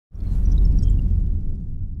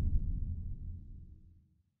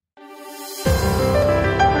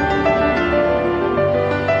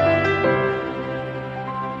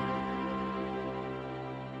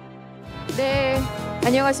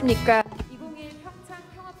안녕하십니까.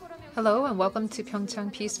 Hello and welcome to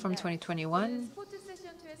Pyeongchang Peace Forum 2021.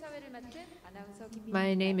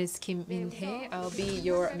 My name is Kim Min-hee. I'll be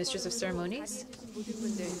your Mistress of Ceremonies.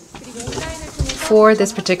 For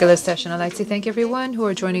this particular session, I'd like to thank everyone who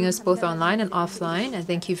are joining us both online and offline, and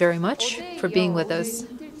thank you very much for being with us.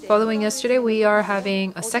 Following yesterday, we are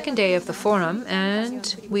having a second day of the forum,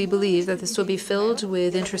 and we believe that this will be filled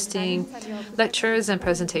with interesting lectures and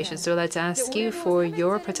presentations. So I'd like to ask you for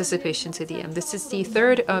your participation to the end. This is the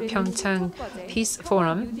third Pyeongchang Peace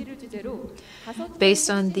Forum. Based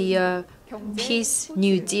on the Peace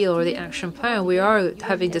New Deal or the action plan, we are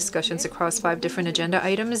having discussions across 5 different agenda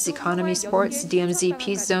items: economy, sports, DMZ,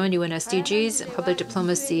 peace zone, UN SDGs, and public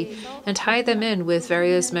diplomacy, and tie them in with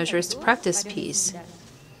various measures to practice peace.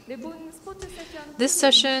 This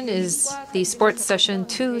session is the Sports Session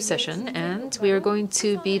 2 session, and we are going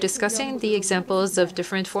to be discussing the examples of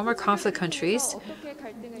different former conflict countries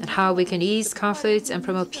and how we can ease conflicts and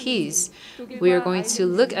promote peace. We are going to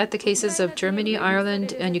look at the cases of Germany,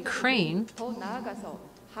 Ireland, and Ukraine.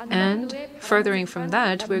 And furthering from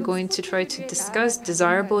that, we're going to try to discuss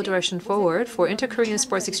desirable direction forward for inter-Korean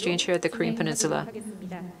sports exchange here at the Korean Peninsula.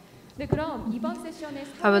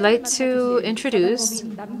 I would like to introduce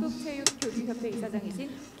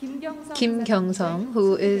Kim Kyung-sung,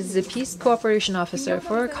 who is the Peace Cooperation Officer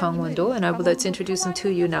for Gangwon-do, and I would like to introduce him to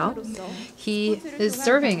you now. He is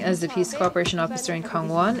serving as the Peace Cooperation Officer in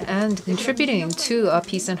Gangwon and contributing to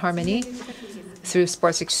peace and harmony through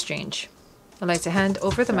sports exchange. I'd like to hand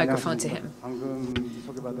over the microphone to him.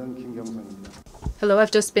 Hello,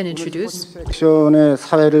 I've just been introduced.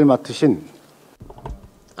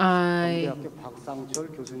 I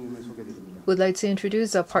would like to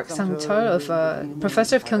introduce Park Sang-chul,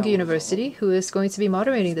 professor of Gyeonggi University, who is going to be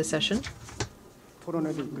moderating the session.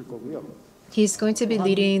 He's going to be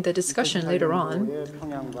leading the discussion later on.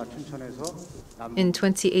 In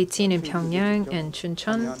 2018 in Pyongyang and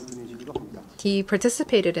Chuncheon, he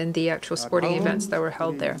participated in the actual sporting events that were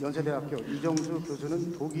held there.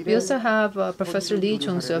 We also have Professor Lee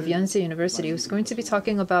Jong-soo of Yonsei University, who's going to be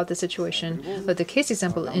talking about the situation of the case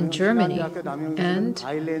example in Germany. And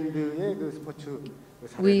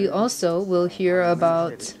we also will hear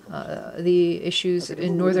about the issues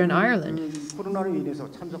in Northern Ireland.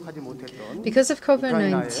 Because of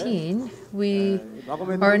COVID-19, we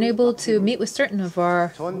are unable to meet with certain of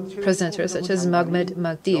our presenters, such as Magmed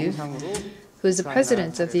Magdiv, who is the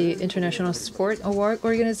president of the International Sport Award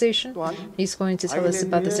Organization. He's going to tell us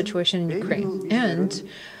about the situation in Ukraine. And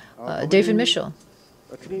David Mitchell,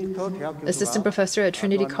 assistant professor at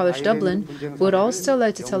Trinity College Dublin, would also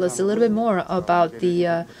like to tell us a little bit more about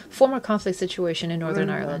the former conflict situation in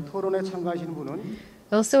Northern Ireland.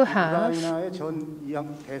 We also have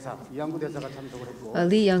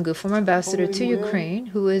Lee Young-gu, former ambassador to Ukraine,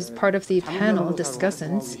 who is part of the panel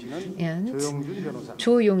discussants, and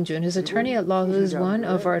Cho Yong-jun, who's attorney at law, who is one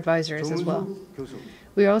of our advisors as well.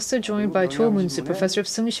 We are also joined by Cho Moon-soo, professor of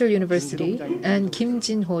Sungsil University, and Kim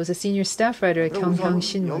Jin-ho is a senior staff writer at Gyeonghang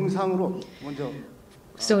Shinwon.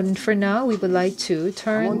 So for now, we would like to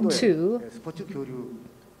turn to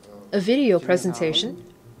a video presentation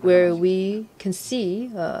where we can see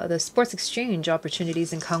the sports exchange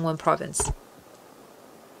opportunities in Gangwon Province.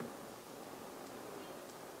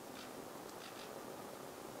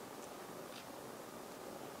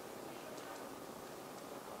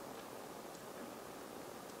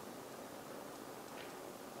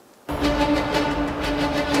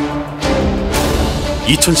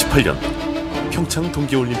 (2018년) 평창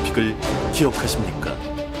동계올림픽을 기억하십니까?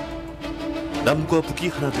 남과 북이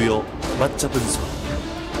하나 되어 맞잡은 손.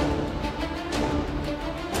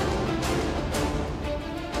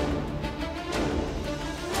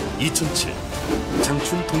 2007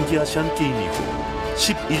 장춘 동계아시안 게임 이후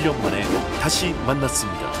 11년 만에 다시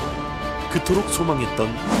만났습니다. 그토록 소망했던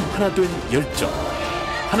하나된 열정,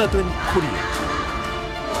 하나된 코리아.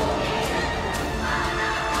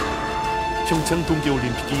 평창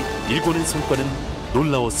동계올림픽이 일궈낸 성과는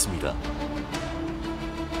놀라웠습니다.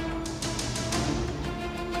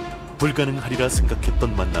 불가능하리라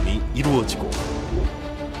생각했던 만남이 이루어지고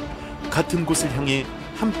같은 곳을 향해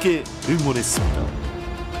함께 응원했습니다.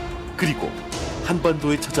 그리고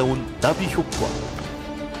한반도에 찾아온 나비 효과.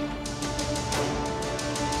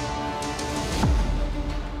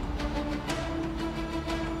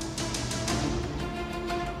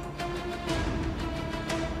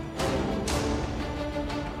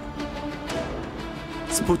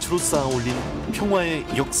 스포츠로 쌓아올린 평화의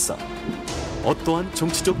역사. 어떠한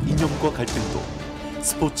정치적 이념과 갈등도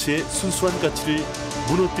스포츠의 순수한 가치를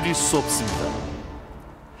무너뜨릴 수 없습니다.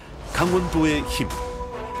 강원도의 힘,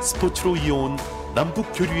 스포츠로 이어온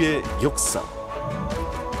남북 교류의 역사.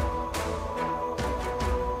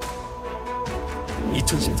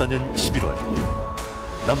 2014년 11월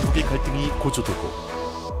남북의 갈등이 고조되고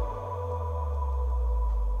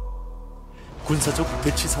군사적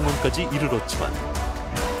대치 상황까지 이르렀지만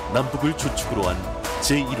남북을 주축으로 한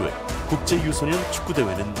제1회 국제유소년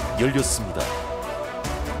축구대회는 열렸습니다.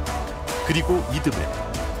 그리고 이듬해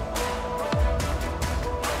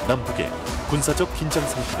남북의 군사적 긴장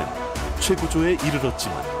상태는 최고조에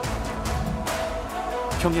이르렀지만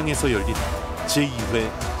평양에서 열린 제2회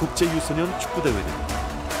국제유소년 축구대회는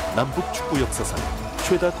남북 축구 역사상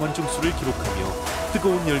최다 관중수를 기록하며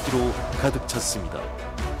뜨거운 열기로 가득 찼습니다.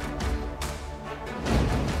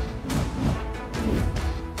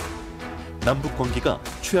 남북 관계가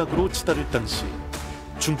최악으로 치달을 당시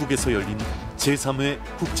중국에서 열린 제3회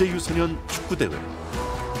국제유소년 축구대회.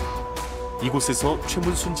 이곳에서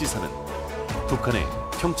최문순 지사는 북한의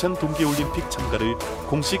평창 동계올림픽 참가를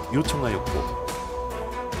공식 요청하였고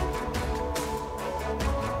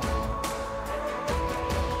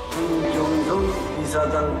김정성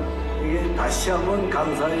이사장에게 다시 한번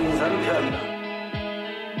감사의 인사를 표합니다.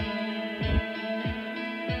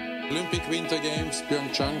 Olympic Winter Games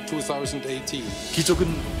Pyeongchang 2018. 기적은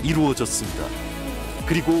이루어졌습니다.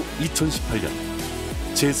 그리고 2018년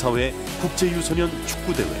제4회 국제유소년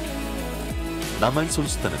축구대회. 남한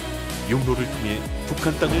선수단은 용로를 통해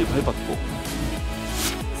북한 땅을 밟았고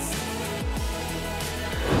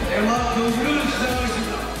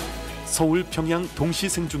서울 평양 동시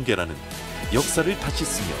생중계라는 역사를 다시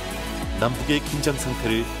쓰며 남북의 긴장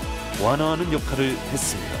상태를 완화하는 역할을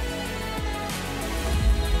했습니다.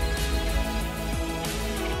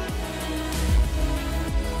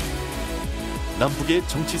 남북의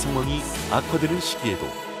정치 상황이 악화되는 시기에도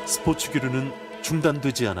스포츠 교류는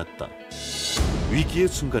중단되지 않았다. 위기의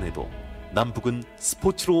순간에도 남북은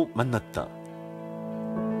스포츠로 만났다.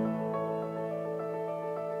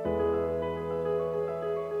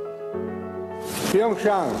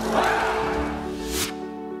 평창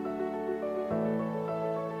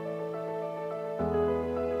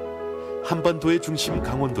한반도의 중심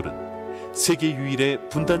강원도는 세계 유일의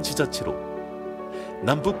분단 지자체로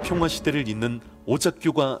남북 평화 시대를 잇는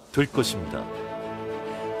오작교가 될 것입니다.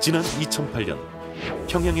 지난 2008년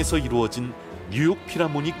평양에서 이루어진 뉴욕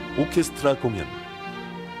필하모닉 오케스트라 공연.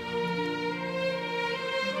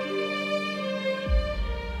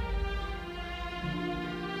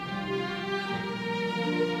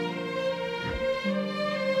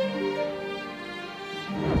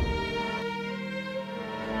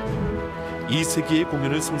 이 세계의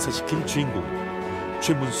공연을 성사시킨 주인공은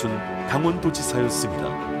최문순 강원도지사였습니다.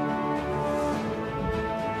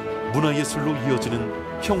 문화예술로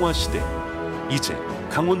이어지는 평화시대, 이제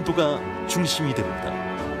강원도가 중심이 됩니다.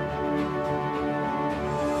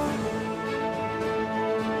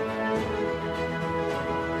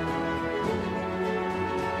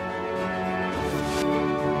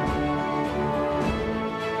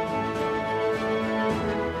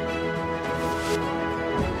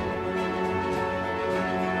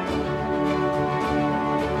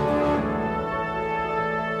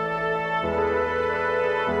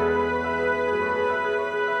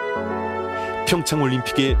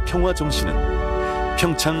 평창올림픽의 평화 정신은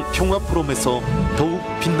평창 평화포럼에서 더욱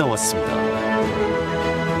빛나왔습니다.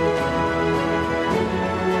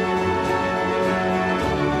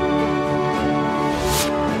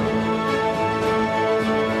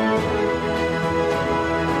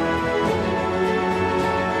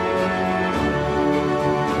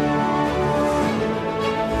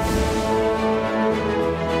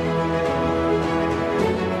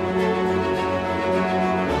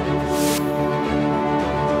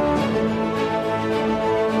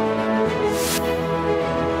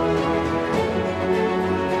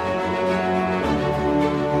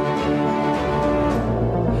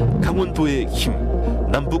 강원도의 힘,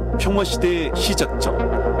 남북 평화시대의 시작점,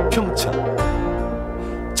 평창.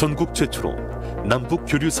 전국 최초로 남북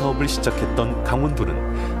교류 사업을 시작했던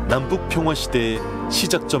강원도는 남북 평화시대의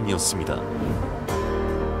시작점이었습니다.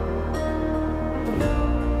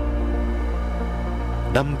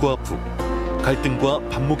 남과 북, 갈등과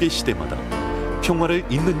반목의 시대마다 평화를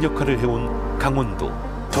잇는 역할을 해온 강원도.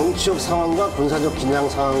 정치적 상황과 군사적 긴장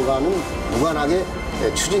상황과는 무관하게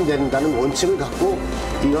추진된다는 원칙을 갖고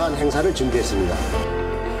이러한 행사를 준비했습니다.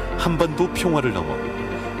 한반도 평화를 넘어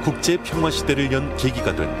국제 평화 시대를 연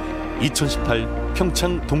계기가 된 2018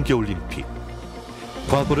 평창 동계올림픽.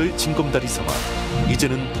 과거를 징검다리 삼아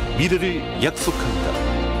이제는 미래를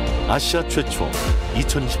약속합니다. 아시아 최초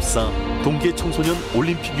 2024 동계 청소년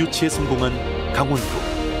올림픽 유치에 성공한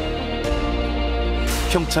강원도.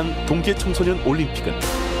 평창 동계 청소년 올림픽은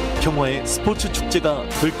평화의 스포츠 축제가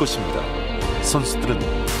될 것입니다. 선수들은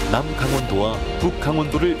남강원도와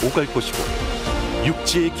북강원도를 오갈 것이고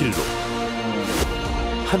육지의 길로,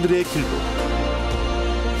 하늘의 길로,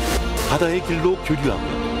 바다의 길로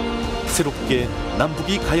교류하며 새롭게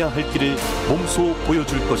남북이 가야 할 길을 몸소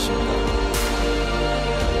보여줄 것입니다.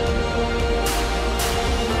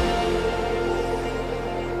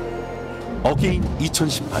 어게인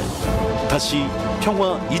 2018, 다시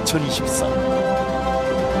평화 2024.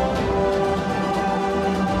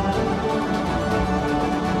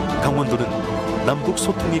 강원도는 남북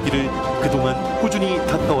소통의 길을 그동안 꾸준히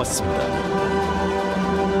닦아왔습니다.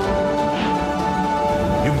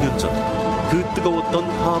 6년 전 그 뜨거웠던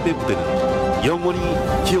화합의 무대는 영원히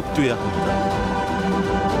기억돼야 합니다.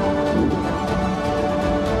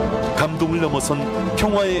 감동을 넘어선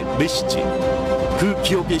평화의 메시지, 그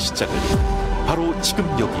기억의 시작을 바로 지금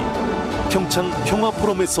여기 평창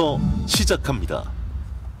평화포럼에서 시작합니다.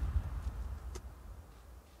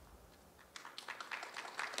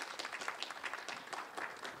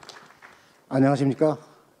 안녕하십니까?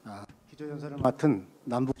 기조연설을 맡은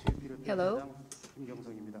남북체육비례대표 Hello.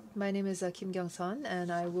 김경성입니다. My name is Kim Kyung-sun,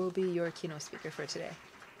 and I will be your keynote speaker for today.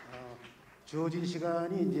 주어진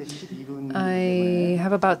시간이 이제 12분. I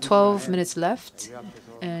have about 12 minutes left,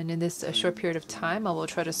 and in this short period of time, I will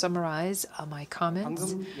try to summarize my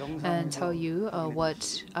comments and tell you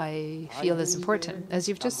what I feel is important. As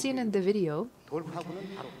you've just seen in the video,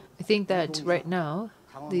 I think that right now,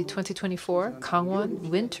 the 2024 Gangwon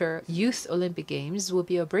Winter Youth Olympic Games will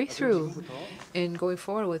be a breakthrough in going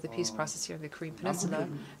forward with the peace process here in the Korean Peninsula,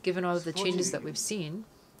 given all of the changes that we've seen.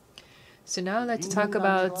 So now I'd like to talk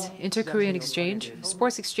about inter-Korean exchange,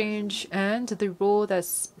 sports exchange, and the role that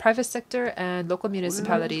private sector and local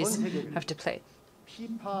municipalities have to play.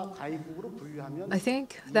 I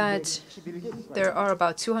think that there are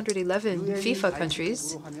about 211 FIFA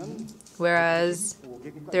countries, whereas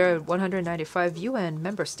there are 195 UN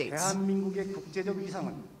member states.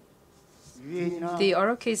 The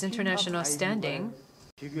ROK's international standing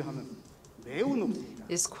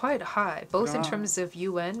is quite high, both in terms of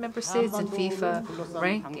UN member states and FIFA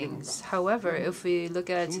rankings. However, if we look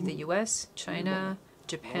at the US, China,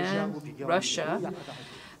 Japan, Russia,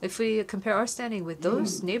 if we compare our standing with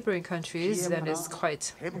those neighboring countries, then it's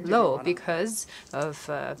quite low because of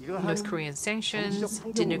North Korean sanctions,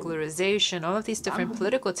 denuclearization, all of these different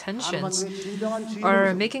political tensions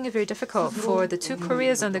are making it very difficult for the two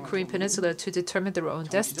Koreas on the Korean Peninsula to determine their own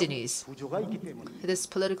destinies. This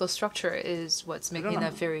political structure is what's making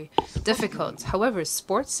that very difficult. However,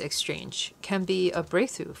 sports exchange can be a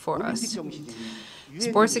breakthrough for us.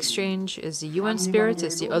 Sports exchange is the UN spirit,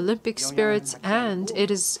 is the Olympic spirit, and it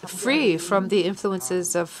is free from the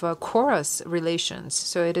influences of chorus relations.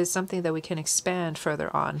 So it is something that we can expand further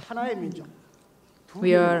on.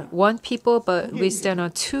 We are one people, but we stand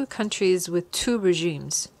on two countries with two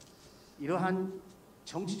regimes.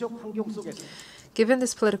 Given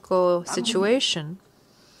this political situation,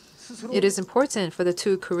 it is important for the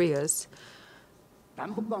two Koreas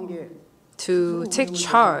to take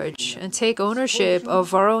charge and take ownership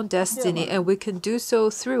of our own destiny, and we can do so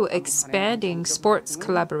through expanding sports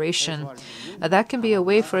collaboration. That can be a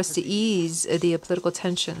way for us to ease the political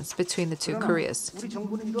tensions between the two Koreas.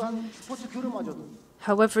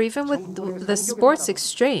 However, even with the sports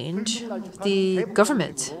exchange, the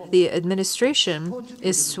government, the administration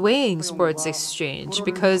is swaying sports exchange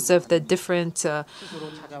because of the different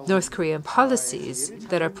North Korean policies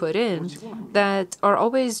that are put in that are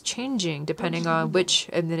always changing depending on which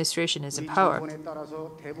administration is in power.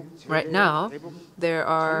 Right now, there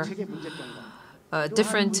are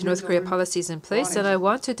different North Korea policies in place, and I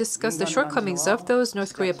want to discuss the shortcomings of those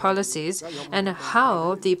North Korea policies and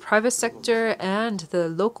how the private sector and the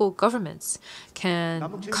local governments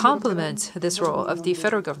can complement this role of the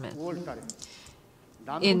federal government.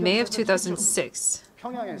 In May of 2006,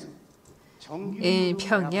 in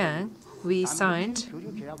Pyongyang, we signed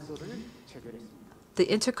the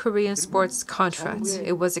Inter-Korean Sports Contract.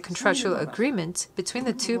 It was a contractual agreement between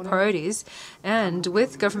the two parties, and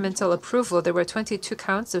with governmental approval, there were 22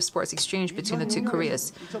 counts of sports exchange between the two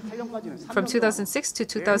Koreas. From 2006 to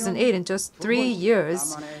 2008, in just 3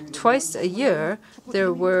 years, twice a year,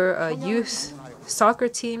 there were youth soccer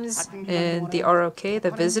teams in the ROK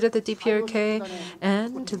that visited the DPRK,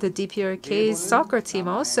 and the DPRK's soccer team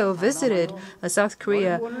also visited South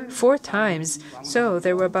Korea 4 times. So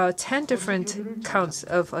there were about 10 different counts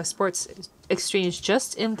of sports exchange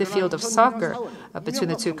just in the field of soccer between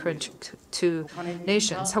the two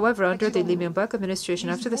nations. However, under the Lee Myung-bak administration,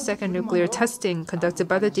 after the second nuclear testing conducted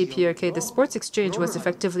by the DPRK, the sports exchange was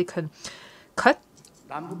effectively cut,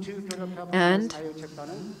 and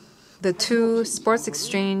the two sports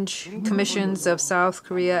exchange commissions of South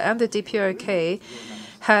Korea and the DPRK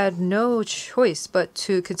had no choice but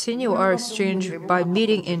to continue our exchange by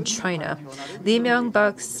meeting in China. Lee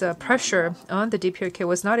Myung-bak's pressure on the DPRK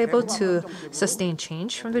was not able to sustain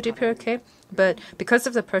change from the DPRK, but because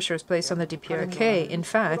of the pressures placed on the DPRK, in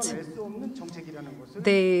fact,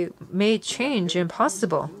 they made change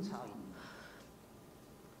impossible.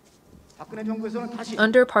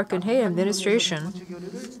 Under Park Geun-hye administration,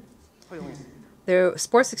 their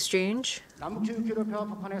sports exchange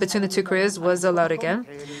between the two Koreas was allowed again.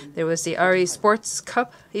 There was the Ari Sports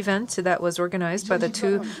Cup event that was organized by the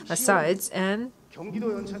two sides, and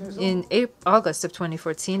in August of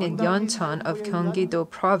 2014 in Yeoncheon of Gyeonggi-do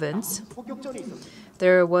province,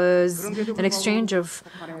 there was an exchange of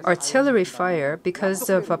artillery fire because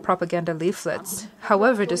of propaganda leaflets.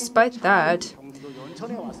 However, despite that,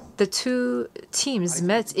 the two teams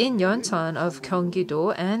met in Yeoncheon of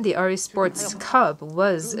Gyeonggi-do, and the Ari Sports Cup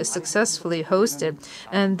was successfully hosted.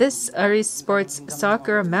 And this Ari Sports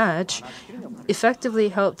soccer match effectively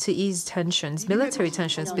helped to ease tensions, military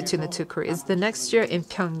tensions between the two Koreas. The next year in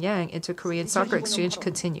Pyongyang, inter-Korean soccer exchange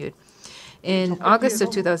continued. In August of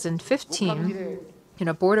 2015, in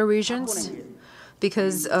our border regions,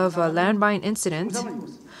 because of a landmine incident,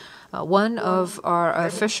 one of our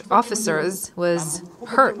officers was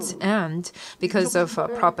hurt, and because of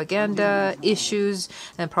propaganda issues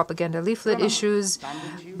and propaganda leaflet issues,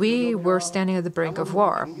 we were standing at the brink of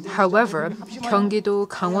war. However, Gyeonggi-do,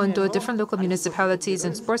 Gangwon-do, different local municipalities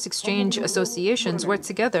and sports exchange associations worked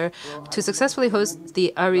together to successfully host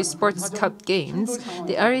the Ari Sports Cup Games.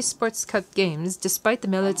 The Ari Sports Cup Games, despite the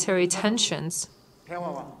military tensions,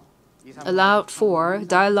 allowed for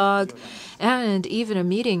dialogue and even a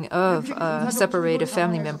meeting of separated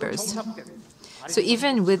family members. So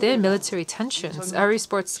even within military tensions, Ari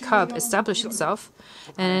Sports Cup established itself,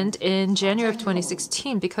 and in January of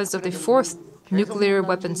 2016, because of the fourth nuclear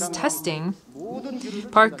weapons testing,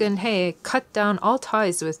 Park Geun-hye cut down all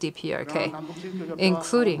ties with DPRK,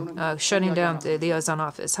 including shutting down the liaison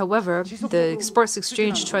office. However, the sports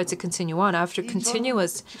exchange tried to continue on after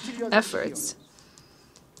continuous efforts.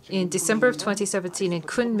 In December of 2017 in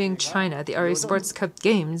Kunming, China, the Ari Sports Cup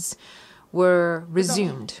Games were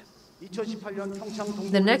resumed.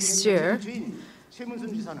 The next year,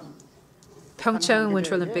 Pyeongchang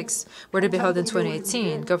Winter Olympics were to be held in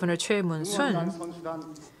 2018. Governor Choi Mun-sun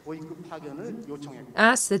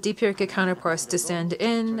asked the DPRK counterparts to send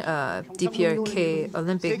in DPRK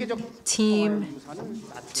Olympic team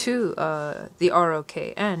to the ROK,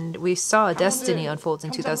 and we saw a destiny unfold in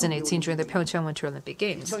 2018 during the Pyeongchang Winter Olympic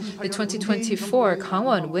Games. The 2024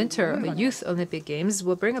 Gangwon Winter Youth Olympic Games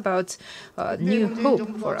will bring about new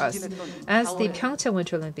hope for us, as the Pyeongchang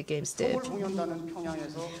Winter Olympic Games did.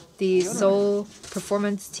 The Seoul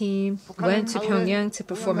performance team went to Pyongyang to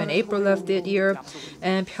perform in April of that year,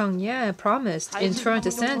 and Pyongyang promised in turn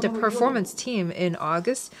to send a performance team in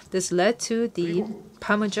August. This led to the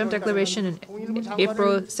Panmunjom Declaration in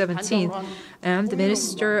April 17th, and the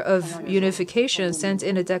Minister of Unification sent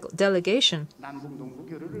in a delegation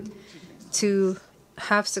to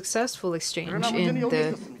have successful exchange in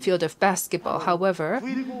the field of basketball. However,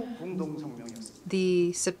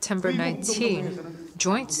 the September 19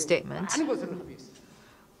 joint statement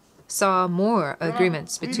saw more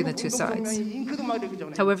agreements between the two sides.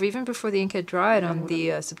 However, even before the ink had dried on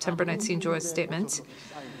the September 19 joint statement,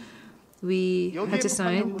 we had to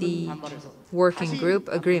sign the working group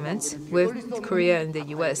agreement with Korea and the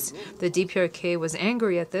US. The DPRK was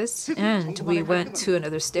angry at this, and we went to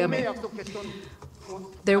another stalemate.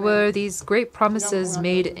 There were these great promises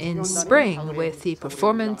made in spring with the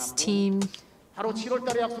performance team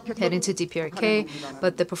heading to DPRK,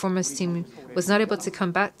 but the performance team was not able to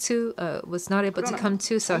come to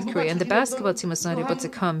South Korea, and the basketball team was not able to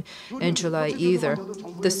come in July either.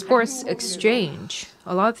 The sports exchange,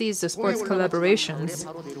 a lot of these sports collaborations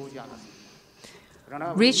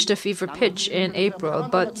reached a fever pitch in April,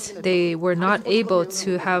 but they were not able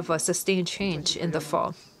to have a sustained change in the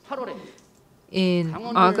fall. In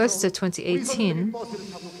August of 2018,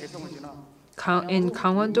 in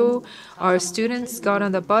Gangwon-do, our students got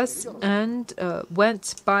on the bus and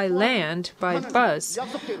went by bus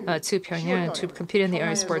to Pyongyang to compete in the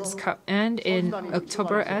Ari Sports Cup. And in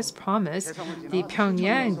October, as promised, the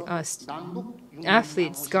Pyongyang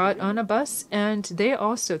athletes got on a bus, and they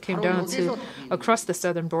also came down across the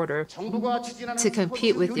southern border to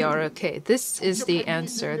compete with the ROK. This is the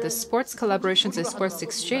answer. The sports collaborations and sports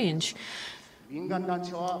exchange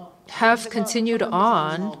have continued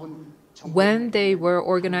on when they were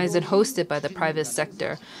organized and hosted by the private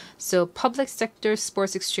sector. So public sector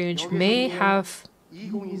sports exchange may have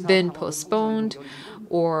been postponed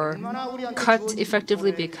or cut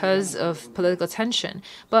effectively because of political tension.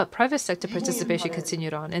 But private sector participation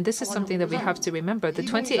continued on. And this is something that we have to remember. The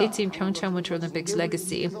 2018 Pyeongchang Winter Olympics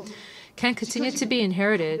legacy can continue to be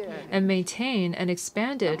inherited and maintained and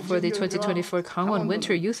expanded for the 2024 Gangwon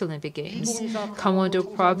Winter Youth Olympic Games. Gangwon-do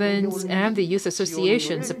Province and the youth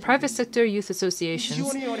associations, the private sector youth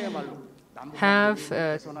associations, have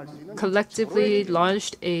collectively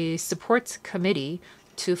launched a support committee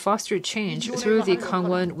to foster change through the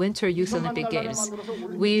Gangwon Winter Youth Olympic Games.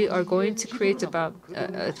 We are going to create about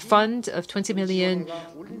a fund of $20 million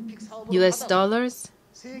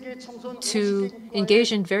to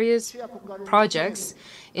engage in various projects,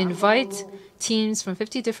 invite teams from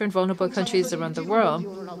 50 different vulnerable countries around the world,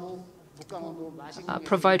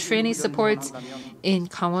 provide training support in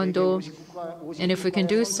Gangwon-do. And if we can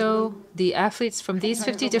do so, the athletes from these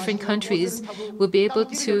 50 different countries will be able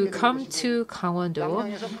to come to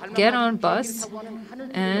Gangwon-do, get on bus,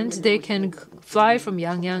 and they can fly from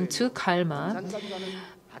Yangyang to Galma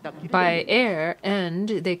by air, and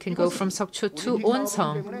they can go from Seokcho to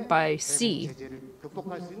Onsong by sea.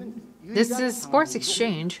 This is sports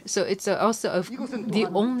exchange, so it's also the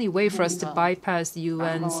only way for us to bypass the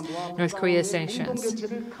UN's North Korea sanctions.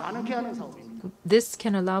 This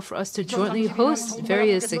can allow for us to jointly host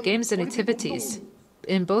various games and activities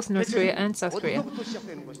in both North Korea and South Korea.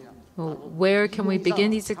 Where can we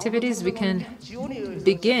begin these activities? We can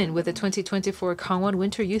begin with the 2024 Gangwon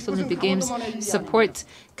Winter Youth Olympic Games Support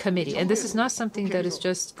Committee. And this is not something that is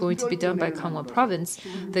just going to be done by Gangwon Province.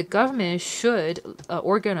 The government should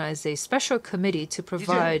organize a special committee to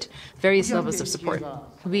provide various levels of support.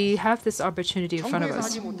 We have this opportunity in front of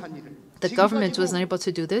us. The government was unable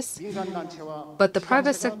to do this, but the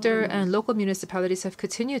private sector and local municipalities have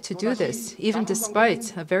continued to do this, even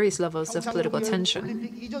despite various levels of political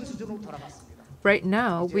tension. Right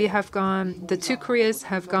now, the two Koreas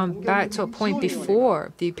have gone back to a point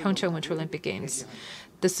before the Pyeongchang Winter Olympic Games.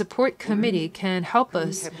 The support committee can help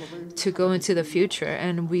us to go into the future,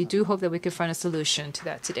 and we do hope that we can find a solution to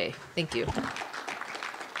that today. Thank you.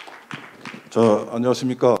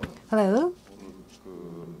 안녕하십니까? Hello.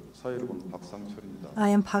 I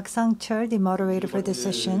am Park Sang-cheol, the moderator for this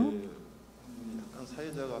session.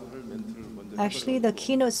 Actually, the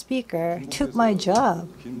keynote speaker took my job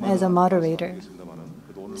as a moderator.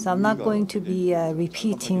 So I'm not going to be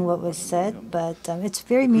repeating what was said, but it's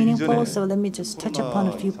very meaningful, so let me just touch upon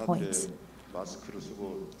a few points.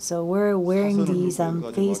 So we're wearing these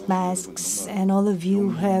face masks, and all of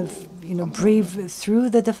you have braved through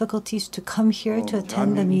the difficulties to come here to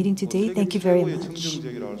attend the meeting today. Thank you very much.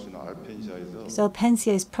 So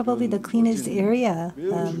Alpensia is probably the cleanest area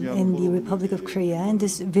in the Republic of Korea, and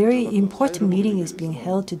this very important meeting is being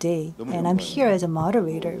held today. And I'm here as a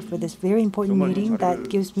moderator for this very important meeting that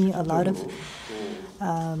gives me a lot of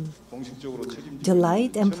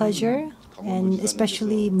delight and pleasure. And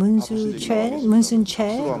especially Moon-soon Choi,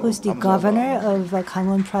 who's the governor of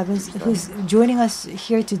Gangwon Province, who's joining us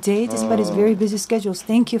here today despite his very busy schedules.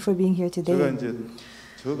 Thank you for being here today,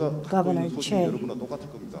 Governor Choi.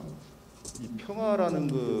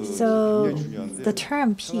 So the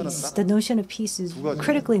term peace, the notion of peace is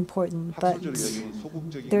critically important, but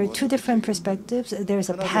there are two different perspectives. There's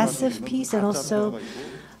a passive peace and also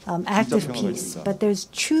active peace, but there's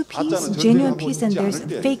true peace, genuine peace, and there's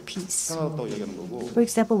fake peace. For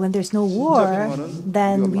example, when there's no war,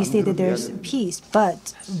 then we say that there's peace,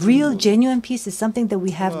 but real, genuine peace is something that we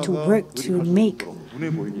have to work to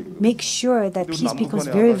make sure that peace becomes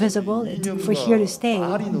very visible for here to stay.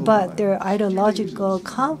 But there are ideological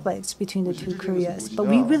conflicts between the two Koreas. But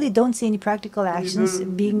we really don't see any practical actions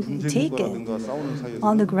being taken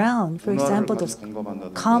on the ground. For example, those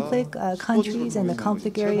conflict countries and the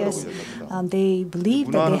conflict areas, they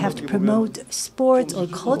believe that they have to promote sports or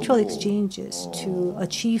cultural exchanges to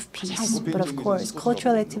achieve peace. But of course,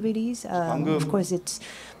 cultural activities, of course, it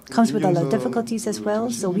comes with a lot of difficulties as well,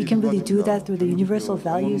 so we can really do that through the universal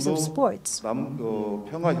values of sports.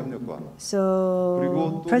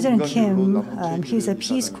 So President Kim, he's a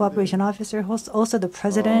Peace Cooperation Officer, also the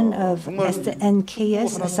president of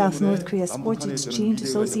SNKS, South North Korea Sports Exchange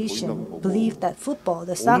Association, believe that football,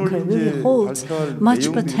 the soccer, really holds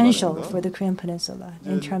much potential for the Korean Peninsula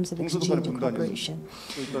in terms of exchange and cooperation.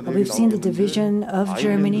 We've seen the division of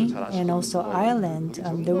Germany and also Ireland.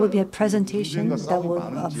 There will be a presentation that will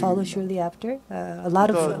follow shortly after. A lot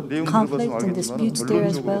of conflict and disputes there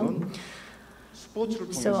as well.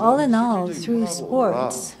 So all in all, through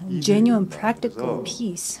sports, genuine practical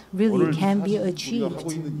peace really can be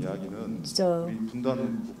achieved. So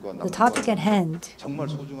the topic at hand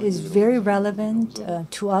is very relevant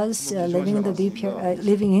to us living in the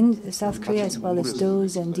living in South Korea as well as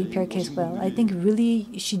those in DPRK as well. I think really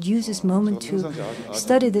you should use this moment to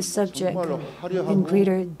study this subject in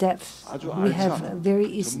greater depth. We have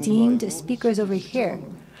very esteemed speakers over here.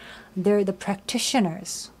 They're the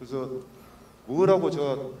practitioners. I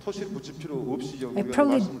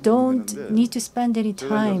probably don't need to spend any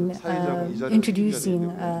time introducing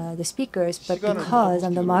the speakers, but because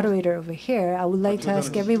I'm the moderator over here, I would like to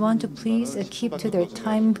ask everyone to please keep to their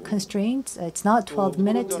time constraints. It's not 12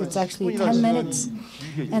 minutes, it's actually 10 minutes.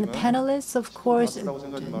 And the panelists, of course,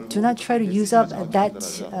 do not try to use up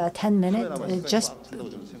that 10 minutes. Just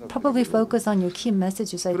probably focus on your key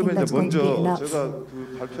messages. I think that's going to be enough.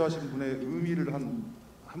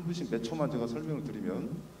 한 분씩 몇 초만 제가 설명을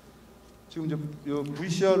드리면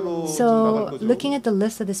So, looking at the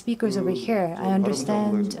list of the speakers over here, I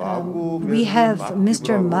understand we have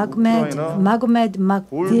Mr. Magomed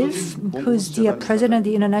Makdiv, who's the president of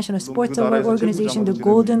the International Sports Organization, the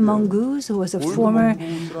Golden Mongoose, who was a former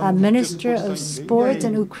minister of sports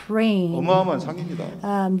in Ukraine.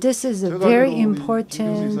 This is a very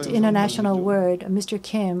important international award. Mr.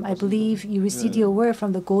 Kim, I believe you received the award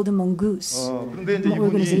from the Golden Mongoose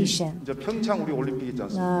organization.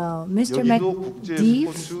 Now, Mr.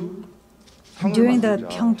 Makdiv, during the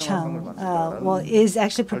Pyeongchang, is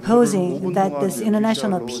actually proposing that this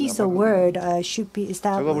International Peace Award should be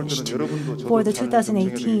established for the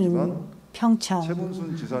 2018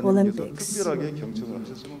 Pyeongchang Olympics.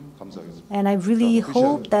 And I really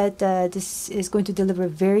hope that this is going to deliver a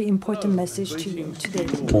very important message to you today.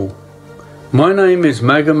 My name is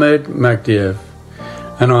Magomed Makdiv,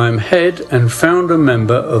 and I am head and founder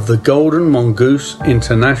member of the Golden Mongoose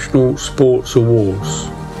International Sports Awards.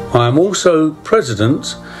 I am also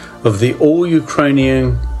president of the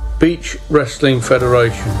All-Ukrainian Beach Wrestling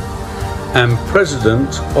Federation and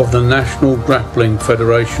president of the National Grappling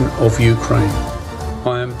Federation of Ukraine.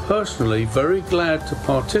 I am personally very glad to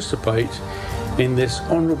participate in this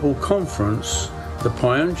honourable conference, the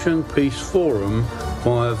Pyeongchang Peace Forum,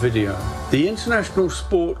 via video. The International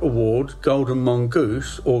Sport Award Golden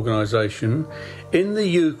Mongoose organisation in the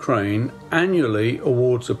Ukraine annually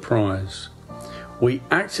awards a prize. We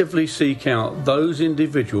actively seek out those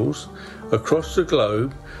individuals across the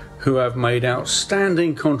globe who have made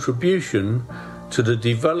outstanding contribution to the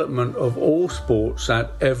development of all sports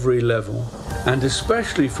at every level, and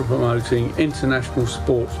especially for promoting international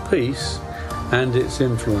sports peace and its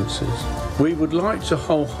influences. We would like to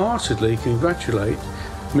wholeheartedly congratulate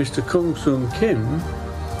Mr. Kung-Sum Kim,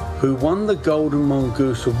 who won the Golden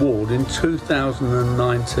Mongoose Award in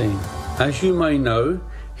 2019. As you may know,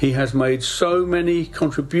 he has made so many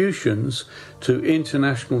contributions to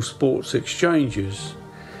international sports exchanges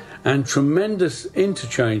and tremendous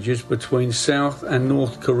interchanges between South and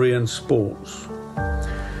North Korean sports.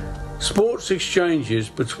 Sports exchanges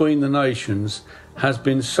between the nations has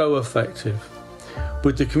been so effective,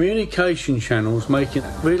 with the communication channels making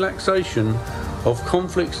relaxation of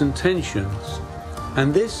conflicts and tensions,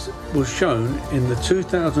 and this was shown in the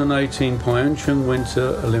 2018 Pyeongchang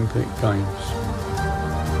Winter Olympic Games.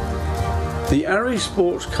 The Ari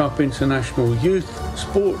Sports Cup International Youth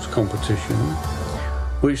Sports Competition,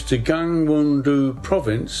 which the Gangwon-do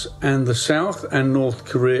Province and the South and North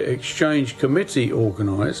Korea Exchange Committee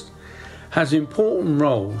organised, has important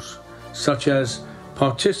roles such as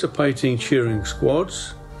participating cheering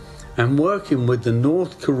squads and working with the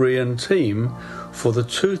North Korean team for the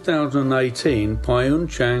 2018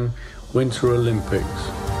 Pyeongchang Winter Olympics,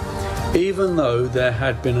 even though there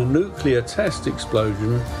had been a nuclear test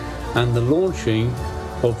explosion and the launching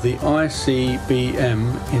of the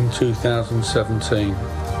ICBM in 2017.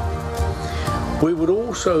 We would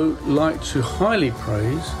also like to highly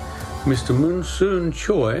praise Mr. Moon-soon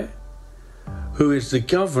Choi, who is the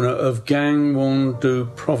governor of Gangwon-do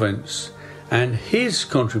Province, and his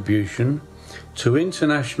contribution to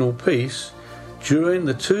international peace during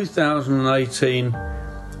the 2018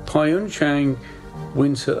 Pyeongchang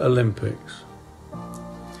Winter Olympics.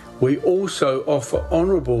 We also offer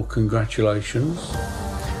honourable congratulations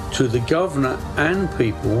to the governor and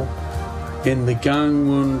people in the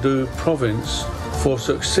Gangwon-do Province for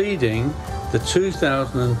succeeding the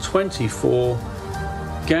 2024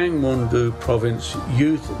 Gangwon-do Province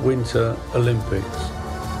Youth Winter Olympics,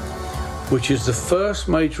 which is the first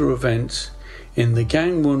major event in the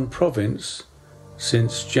Gangwon Province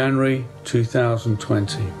since January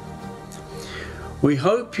 2020. We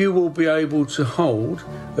hope you will be able to hold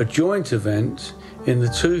a joint event in the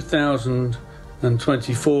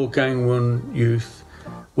 2024 Gangwon Youth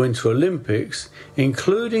Winter Olympics,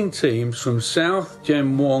 including teams from South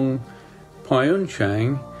Gyeongwon,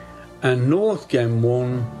 Pyeongchang and North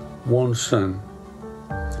Gyeongwon, Wonsan.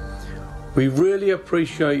 We really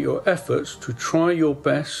appreciate your efforts to try your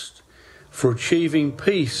best for achieving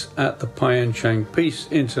peace at the Pyeongchang Peace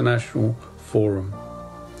International Forum.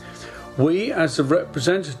 We, as the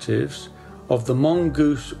representatives of the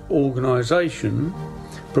Mongoose Organisation,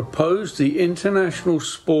 propose the International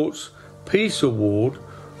Sports Peace Award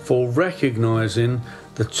for recognising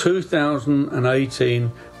the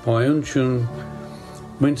 2018 Pyeongchang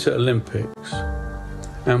Winter Olympics,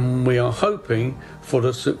 and we are hoping for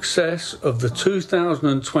the success of the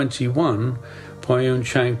 2021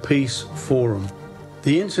 Pyeongchang Peace Forum.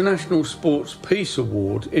 The International Sports Peace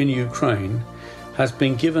Award in Ukraine has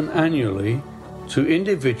been given annually to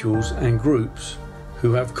individuals and groups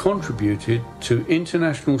who have contributed to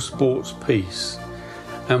international sports peace,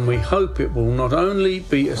 and we hope it will not only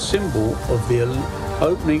be a symbol of the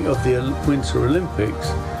opening of the Winter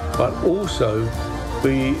Olympics, but also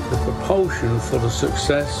be the propulsion for the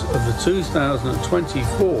success of the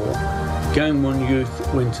 2024 Gangwon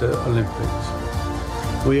Youth Winter Olympics.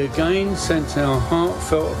 We again sent our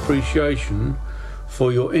heartfelt appreciation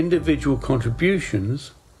for your individual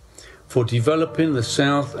contributions for developing the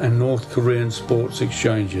South and North Korean sports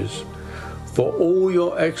exchanges. For all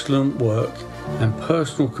your excellent work and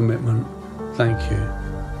personal commitment, thank you.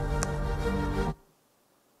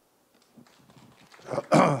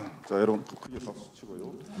 자, 여러분 크게 박수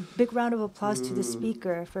치고요. Big round of applause to the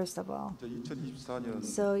speaker, first of all. 2024년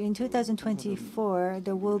So in 2024,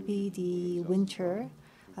 there will be the Winter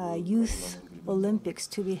Youth Olympics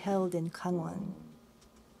to be held in Gangwon.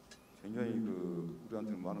 굉장히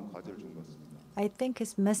우리한테 많은 과제를 준 것 같습니다. I think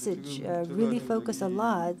his message really focused a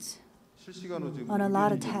lot 실시간으로 지금 on a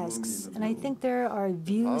lot of tasks. And I think there are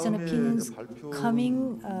views and opinions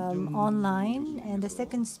coming online. And the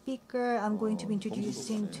second speaker I'm going to be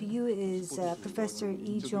introducing to you is Professor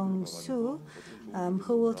Lee Jong-soo,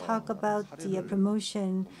 who will talk about the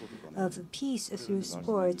promotion of peace through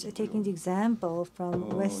sports, taking the example from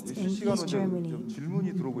West and East Germany.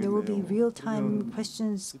 There will be real-time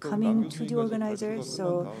questions coming to the organizers.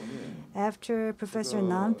 So after Professor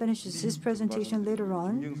Nam finishes his presentation later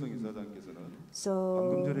on,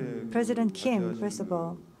 so President Kim, first of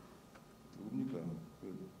all.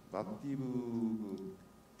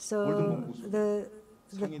 So the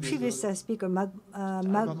previous speaker,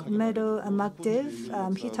 Magmedo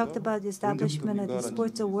Magdiv, he talked about the establishment of the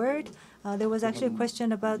Sports Award. There was actually a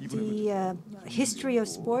question about the history of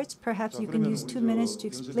sports. Perhaps you can use 2 minutes to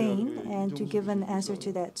explain and to give an answer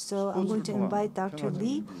to that. So I'm going to invite Dr.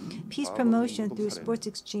 Lee. Peace promotion through sports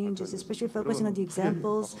exchanges, especially focusing on the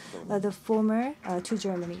examples of the former two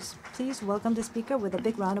Germanys. Please welcome the speaker with a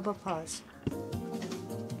big round of applause.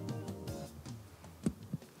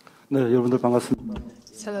 네, 여러분들 반갑습니다.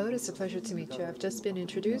 Hello, it's a pleasure to meet you. I've just been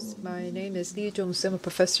introduced. My name is Lee Jong-soo. I'm a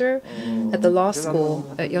professor at the law school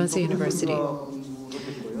at Yonsei University.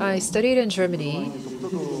 I studied in Germany,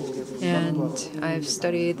 and I've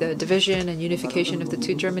studied the division and unification of the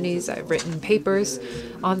two Germanys. I've written papers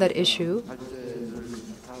on that issue.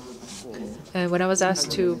 And when I was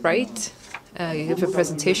asked to write, give a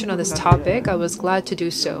presentation on this topic, I was glad to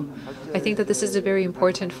do so. I think that this is a very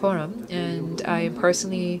important forum, and I am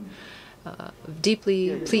personally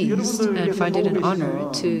deeply pleased and find it an honor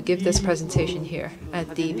to give this presentation here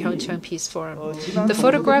at the Pyeongchang Peace Forum. The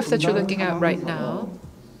photograph that you're looking at right now,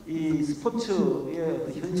 it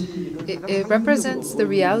represents the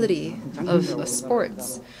reality of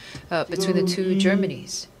sports between the two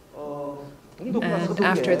Germanys and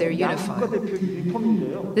after they're unified.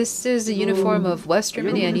 This is a uniform of West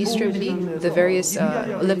Germany and East Germany, the various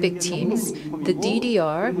Olympic teams. The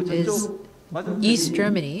DDR is East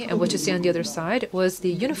Germany, and what you see on the other side was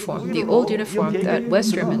the uniform, the old uniform that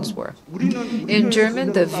West Germans wore. In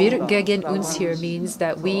German, the Wir gegen uns hier means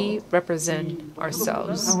that we represent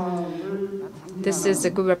ourselves. This is a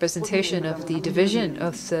good representation of the division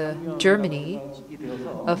of the Germany,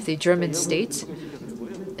 of the German state,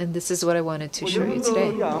 and this is what I wanted to show you today.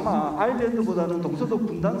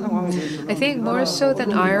 I think more so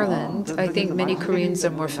than Ireland, I think many Koreans are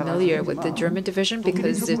more familiar with the German division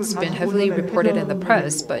because it's been heavily reported in the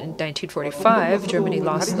press. But in 1945, Germany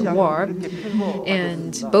lost the war,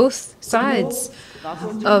 and both sides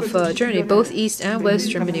of Germany, both East and West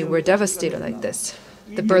Germany, were devastated like this.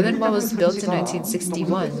 The Berlin Wall was built in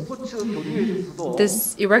 1961.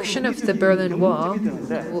 This erection of the Berlin Wall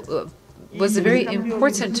was a very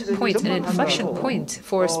important point, an inflection point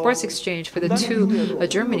for sports exchange for the two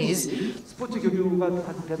Germanys.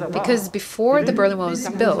 Because before the Berlin Wall was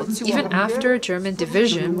built, even after German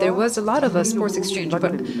division, there was a lot of sports exchange.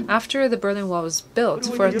 But after the Berlin Wall was built,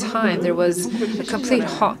 for a time there was a complete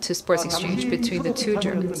halt to sports exchange between the two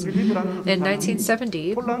Germans. In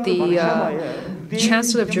 1970, the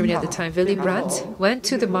Chancellor of Germany at the time, Willy Brandt, went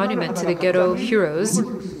to the monument to the ghetto heroes,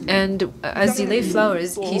 and as he laid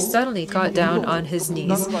flowers, he suddenly got down on his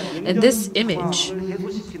knees. And this image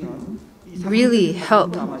really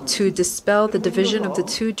helped to dispel the division of the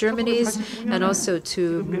two Germanys and also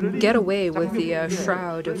to get away with the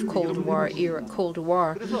shroud of Cold War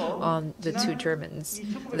on the two Germanys.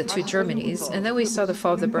 And then we saw the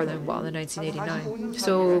fall of the Berlin Wall in 1989.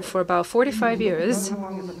 So for about 45 years,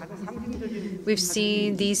 we've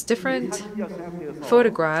seen these different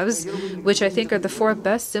photographs, which I think are the four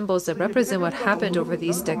best symbols that represent what happened over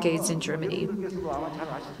these decades in Germany.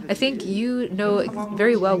 I think you know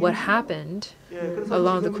very well what happened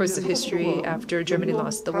along the course of history after Germany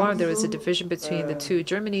lost the war. There was a division between the two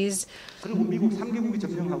Germanys.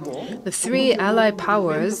 The three Allied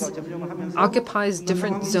powers occupied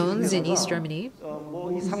different zones in East Germany.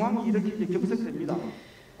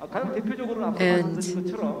 And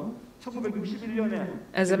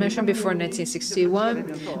as I mentioned before, in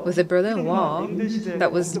 1961, with the Berlin Wall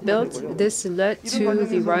that was built, this led to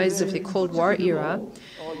the rise of the Cold War era.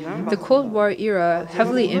 The Cold War era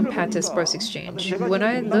heavily impacted sports exchange. When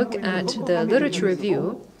I look at the literature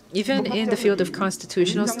review, even in the field of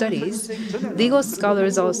constitutional studies, legal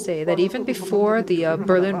scholars all say that even before the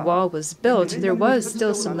Berlin Wall was built, there was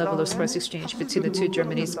still some level of sports exchange between the two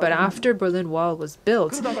Germanys. But after Berlin Wall was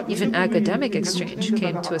built, even academic exchange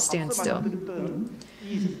came to a standstill.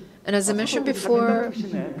 And as I mentioned before,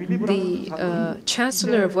 the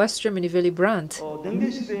Chancellor of West Germany, Willy Brandt,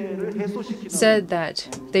 said that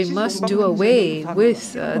they must do away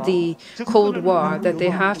with the Cold War, that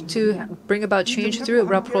they have to bring about change through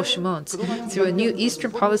rapprochement, through a new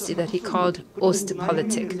Eastern policy that he called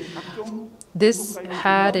Ostpolitik. This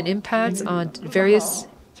had an impact on various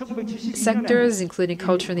sectors, including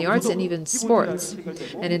culture and the arts, and even sports.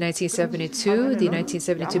 And in 1972, the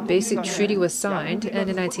 1972 Basic Treaty was signed, and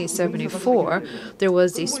in 1974, there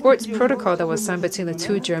was a sports protocol that was signed between the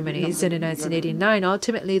two Germanys, and in 1989,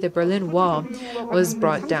 ultimately, the Berlin Wall was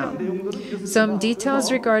brought down. Some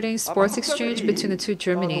details regarding sports exchange between the two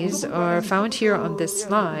Germanys are found here on this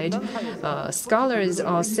slide. Scholars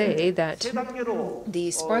all say that the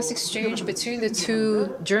sports exchange between the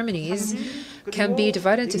two Germanys can be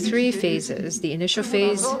divided into three phases: the initial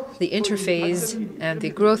phase, the interphase, and the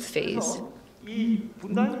growth phase.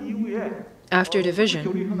 After division,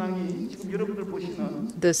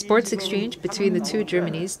 the sports exchange between the two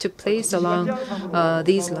Germanys took place along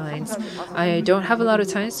these lines. I don't have a lot of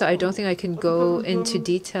time, so I don't think I can go into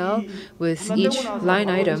detail with each line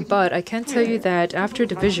item, but I can tell you that after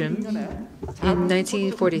division, in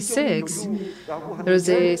 1946, there was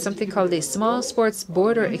something called a small sports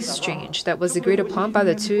border exchange that was agreed upon by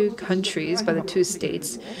the two countries, by the two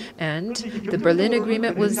states. And the Berlin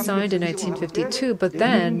Agreement was signed in 1952. But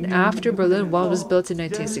then, after Berlin Wall was built in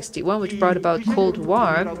 1961, which brought about Cold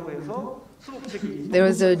War, there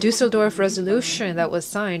was a Dusseldorf resolution that was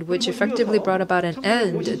signed, which effectively brought about an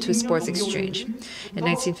end to sports exchange. In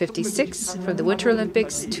 1956, from the Winter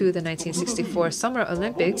Olympics to the 1964 Summer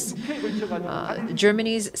Olympics,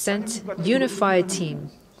 Germany sent unified team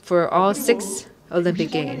for all 6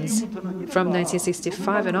 Olympic Games. From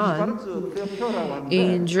 1965 and on,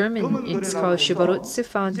 in German it's called Schwarze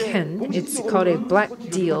Fahnen. It's called a black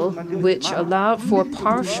deal, which allowed for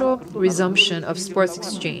partial resumption of sports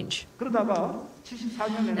exchange. And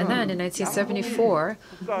then in 1974,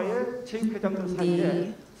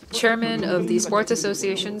 the chairman of the sports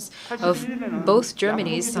associations of both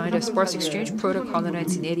Germanys signed a sports exchange protocol in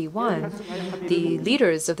 1981. The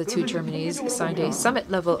leaders of the two Germanys signed a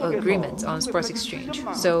summit-level agreement on sports exchange.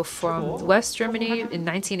 So from West Germany in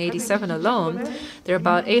 1987 alone, there are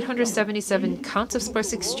about 877 counts of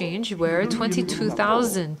sports exchange, where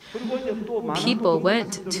 22,000 people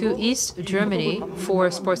went to East Germany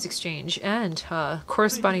for sports exchange, and a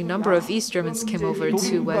corresponding number of East Germans came over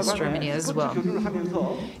to West Germany as well.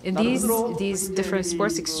 In these different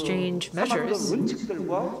sports exchange measures,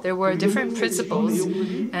 there were different principles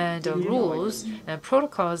and rules and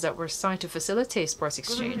protocols that were assigned to facilitate sports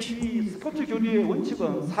exchange.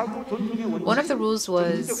 One of the rules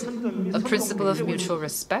was a principle of mutual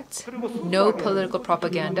respect, no political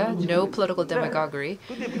propaganda, no political demagoguery,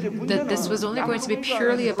 that this was only going to be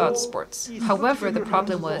purely about sports. However, the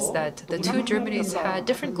problem was that the two Germanys had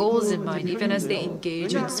different goals in mind, even as they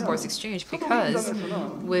engage in sports exchange, because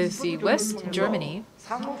with the West Germany,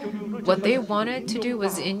 what they wanted to do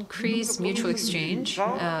was increase mutual exchange,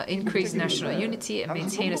 increase national unity, and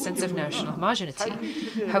maintain a sense of national homogeneity.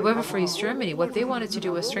 However, for East Germany, what they wanted to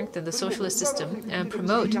do was strengthen the socialist system and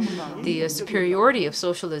promote the superiority of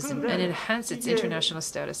socialism and enhance its international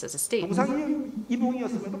status as a state.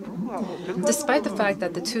 Despite the fact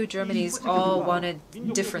that the two Germanys all wanted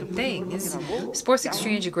different things, sports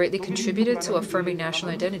exchange greatly contributed to affirming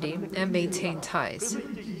national identity and maintain ties.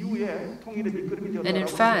 And in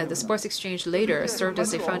fact, the sports exchange later served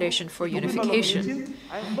as a foundation for unification.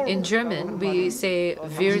 In German, we say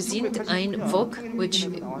 "Wir sind ein Volk," which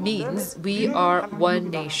means we are one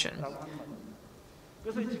nation.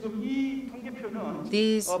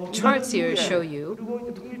 These charts here show you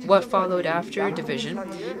what followed after division,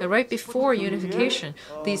 and right before unification,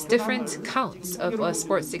 these different counts of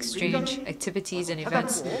sports exchange activities and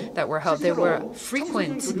events that were held. There were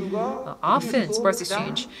frequent, often sports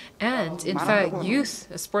exchange, and in fact, youth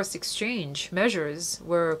sports exchange measures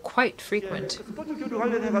were quite frequent.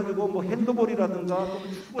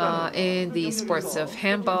 In the sports of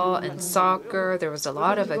handball and soccer, there was a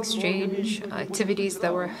lot of exchange activities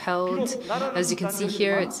that were held. As you can see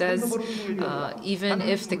here, it says even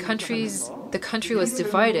if the country was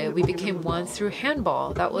divided, we became one through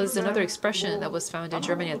handball. That was another expression that was found in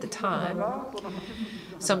Germany at the time.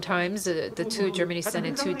 Sometimes the two Germany sent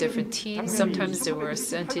in two different teams. Sometimes they were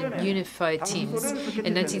sent in unified teams.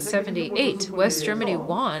 In 1978, West Germany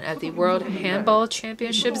won at the World Handball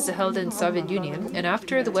Championships held in Soviet Union. And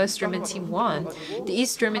after the West German team won, the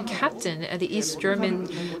East German captain and the East German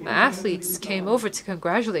athletes came over to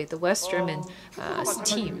congratulate the West German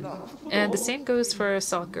team. And the same goes for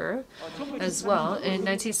soccer as well. In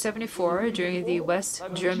 1974, during the West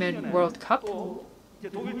German World Cup,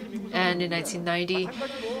 and in 1990,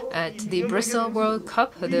 at the Bristol World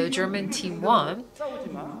Cup, the German team won.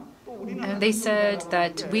 And they said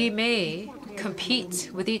that we may compete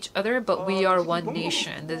with each other, but we are one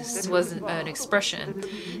nation. This was an expression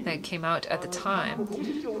that came out at the time.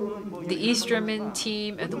 The East German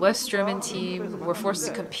team and the West German team were forced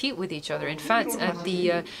to compete with each other. In fact, at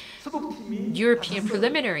the European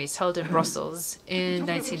preliminaries held in Brussels in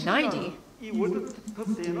 1990,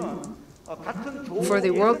 for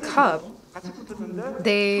the World Cup,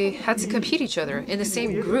 they had to compete each other in the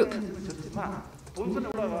same group.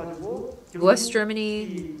 West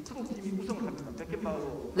Germany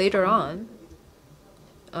later on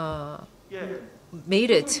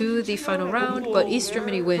made it to the final round, but East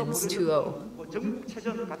Germany wins 2-0.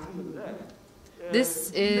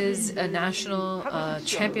 This is a national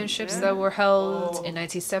championships that were held in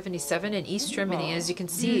 1977 in East Germany. As you can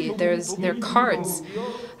see, their cards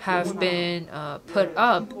have been put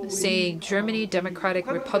up saying Germany Democratic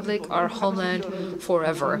Republic, our homeland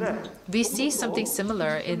forever. We see something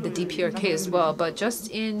similar in the DPRK as well, but just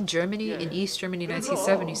in Germany, in East Germany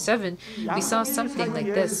 1977, we saw something like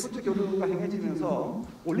this.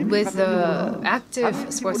 With the active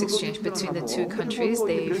sports exchange between the two countries,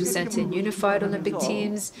 they've sent in unified Olympic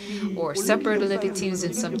teams or separate Olympic teams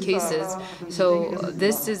in some cases. So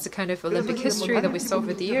this is the kind of Olympic history that we saw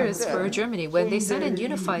over the years for Germany. When they sent in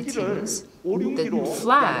unified teams, the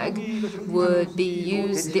flag would be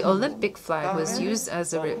used, the Olympic flag was used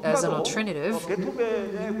as an alternative,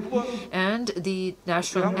 and the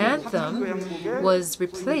national anthem was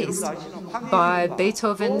replaced by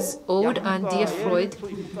Beethoven's Ode an die Freude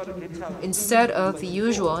instead of the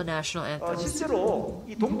usual national anthems.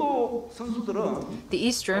 The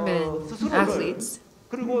East German athletes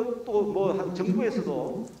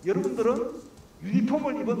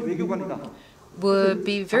would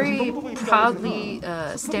be very proudly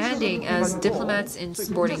standing as diplomats in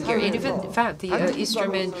sporting gear. And even, in fact, the East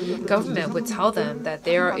German government would tell them that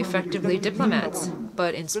they are effectively diplomats,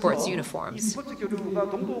 but in sports uniforms.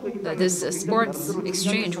 This sports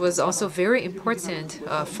exchange was also very important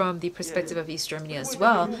from the perspective of East Germany as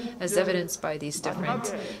well, as evidenced by these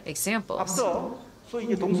different examples.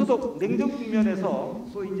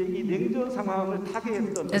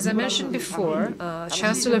 As I mentioned before,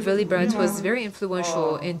 Chancellor Willy Brandt was very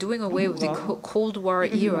influential in doing away with the Cold War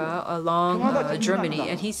era along Germany,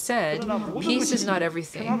 and he said, peace is not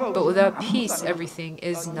everything, but without peace, everything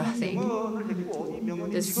is nothing.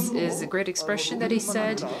 This is a great expression that he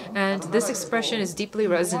said, and this expression is deeply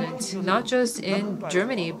resonant, not just in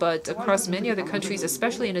Germany, but across many other countries,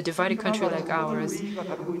 especially in a divided country like ours.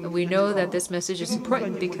 We know that this message is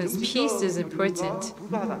important because peace is important,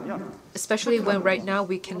 especially when right now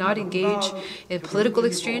we cannot engage in political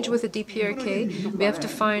exchange with the DPRK. We have to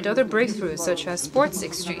find other breakthroughs, such as sports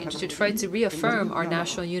exchange, to try to reaffirm our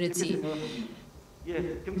national unity.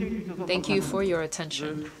 Thank you for your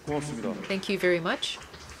attention. Thank you very much.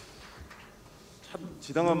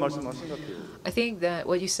 I think that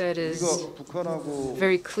what you said is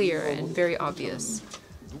very clear and very obvious.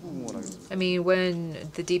 I mean, when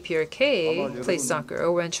the DPRK plays soccer,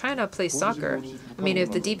 or when China plays soccer, I mean,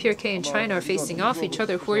 if the DPRK and China are facing off each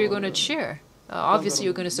other, who are you going to cheer? Obviously,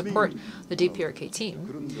 you're going to support the DPRK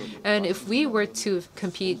team. And if we were to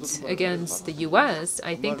compete against the US,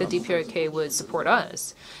 I think the DPRK would support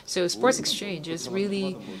us. So sports exchange is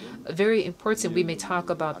really very important. We may talk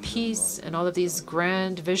about peace and all of these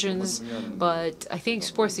grand visions, but I think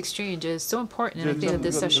sports exchange is so important, and I think that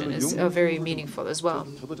this session is very meaningful as well.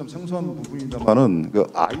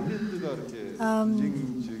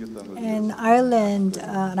 In Ireland,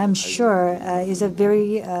 and I'm sure, is a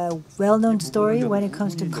very well-known story when it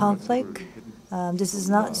comes to conflict. This is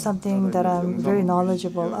not something that I'm very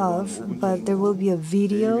knowledgeable of, but there will be a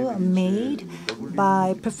video made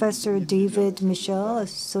by Professor David Michel,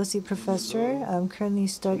 associate professor, currently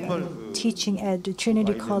teaching at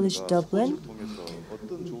Trinity College Dublin,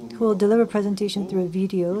 who will deliver a presentation through a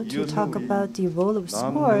video to talk about the role of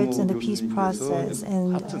sports in the peace process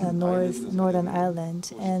in Northern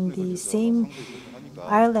Ireland. And the same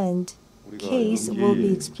Ireland case will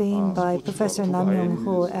be explained by Professor Nam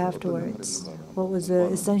Yong-ho afterwards. What was the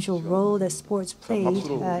essential role that sports played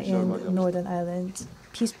in Northern Ireland's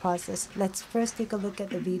peace process. Let's first take a look at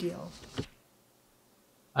the video.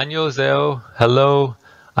 안녕하세요. Hello.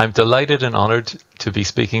 I'm delighted and honored to be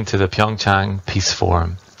speaking to the Pyeongchang Peace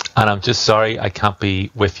Forum. And I'm just sorry I can't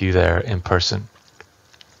be with you there in person.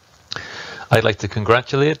 I'd like to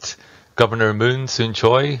congratulate Governor Moon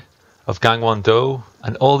Soon-choi of Gangwon-do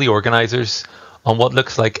and all the organisers on what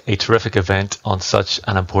looks like a terrific event on such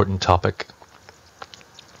an important topic.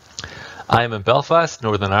 I am in Belfast,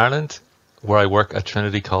 Northern Ireland, where I work at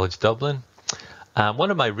Trinity College Dublin. And one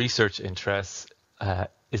of my research interests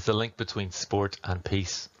is the link between sport and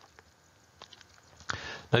peace.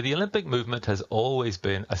 Now, the Olympic movement has always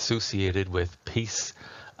been associated with peace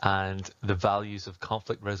and the values of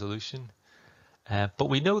conflict resolution. But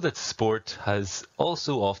we know that sport has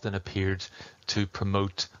also often appeared to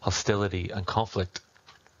promote hostility and conflict.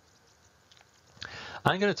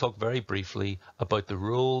 I'm going to talk very briefly about the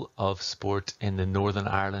role of sport in the Northern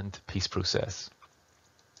Ireland peace process.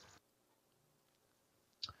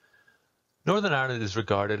 Northern Ireland is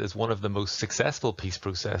regarded as one of the most successful peace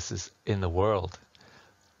processes in the world.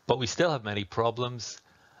 But we still have many problems,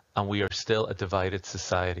 and we are still a divided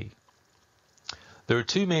society. There are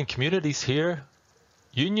two main communities here: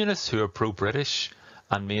 Unionists who are pro-British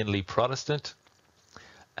and mainly Protestant,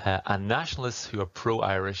 and Nationalists who are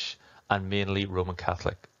pro-Irish and mainly Roman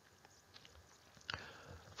Catholic.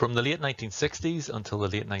 From the late 1960s until the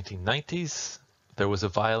late 1990s, there was a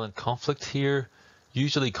violent conflict here,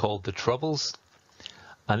 usually called the Troubles,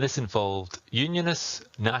 and this involved Unionists,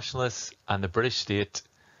 Nationalists and the British state,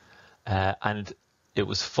 and it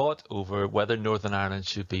was fought over whether Northern Ireland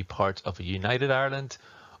should be part of a united Ireland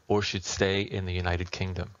or should stay in the United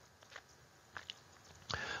Kingdom.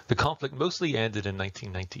 The conflict mostly ended in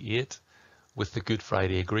 1998 with the Good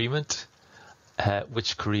Friday Agreement,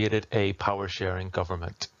 which created a power-sharing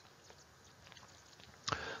government.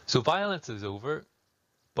 So violence is over,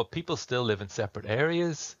 but people still live in separate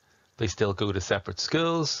areas, they still go to separate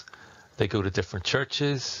schools, they go to different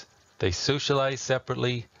churches, they socialise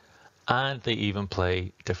separately, and they even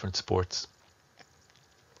play different sports.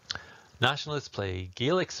 Nationalists play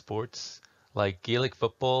Gaelic sports like Gaelic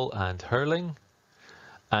football and hurling,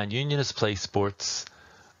 and Unionists play sports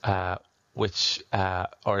which are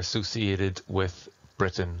associated with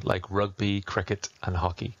Britain, like rugby, cricket and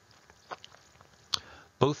hockey.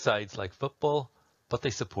 Both sides like football, but they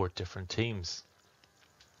support different teams.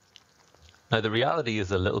 Now, the reality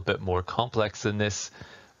is a little bit more complex than this,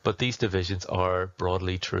 but these divisions are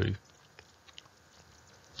broadly true.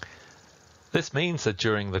 This means that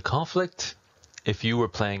during the conflict, If you were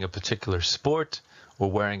playing a particular sport or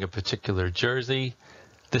wearing a particular jersey,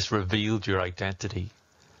 this revealed your identity.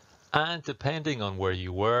 And depending on where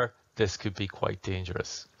you were, this could be quite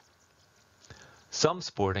dangerous. Some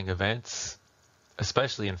sporting events,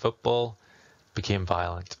 especially in football, became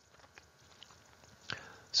violent.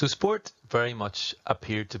 So sport very much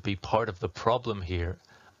appeared to be part of the problem here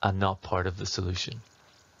and not part of the solution.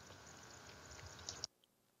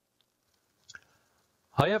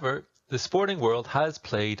 However, the sporting world has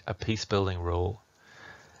played a peace-building role,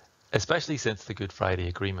 especially since the Good Friday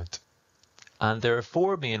Agreement. And there are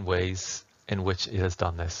four main ways in which it has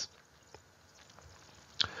done this.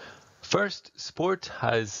 First, sport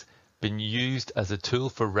has been used as a tool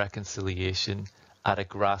for reconciliation at a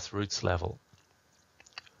grassroots level.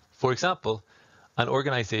 For example, an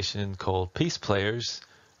organisation called Peace Players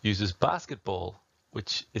uses basketball,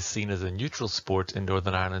 which is seen as a neutral sport in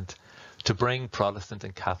Northern Ireland, to bring Protestant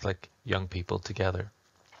and Catholic young people together.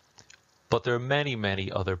 But there are many,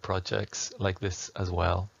 many other projects like this as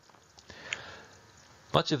well.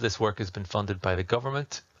 Much of this work has been funded by the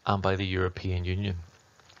government and by the European Union.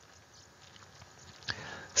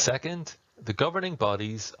 Second, the governing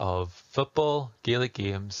bodies of football, Gaelic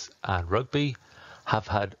games and rugby have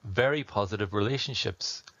had very positive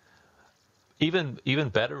relationships, even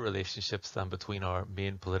better relationships than between our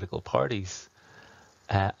main political parties.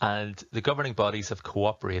 And the governing bodies have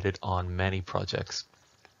cooperated on many projects.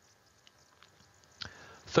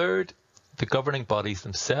 Third, the governing bodies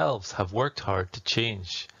themselves have worked hard to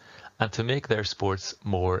change and to make their sports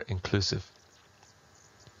more inclusive.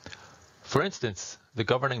 For instance, the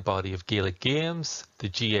governing body of Gaelic Games, the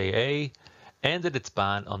GAA, ended its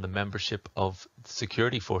ban on the membership of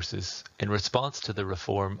security forces in response to the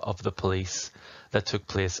reform of the police that took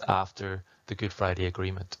place after the Good Friday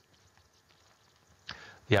Agreement.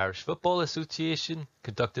 The Irish Football Association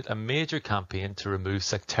conducted a major campaign to remove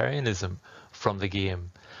sectarianism from the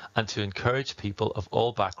game and to encourage people of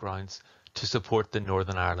all backgrounds to support the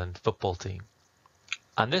Northern Ireland football team.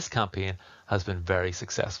 And this campaign has been very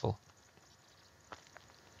successful.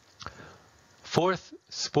 Fourth,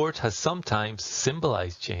 sport has sometimes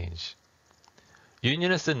symbolised change.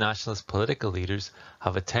 Unionist and nationalist political leaders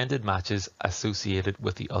have attended matches associated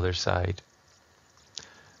with the other side.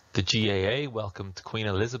 The GAA welcomed Queen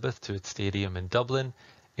Elizabeth to its stadium in Dublin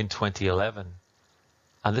in 2011,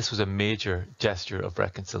 and this was a major gesture of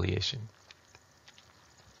reconciliation.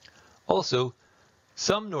 Also,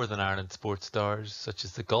 some Northern Ireland sports stars, such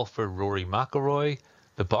as the golfer Rory McIlroy,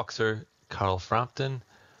 the boxer Carl Frampton,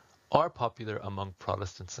 are popular among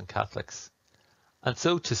Protestants and Catholics, and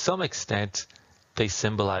so to some extent they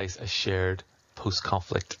symbolise a shared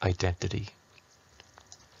post-conflict identity.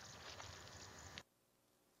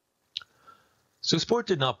 So sport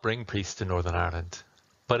did not bring peace to Northern Ireland,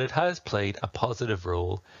 but it has played a positive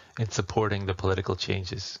role in supporting the political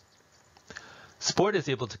changes. Sport is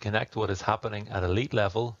able to connect what is happening at elite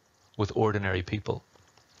level with ordinary people.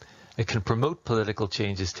 It can promote political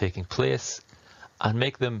changes taking place and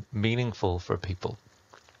make them meaningful for people.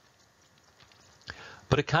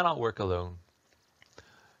 But it cannot work alone.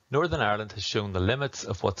 Northern Ireland has shown the limits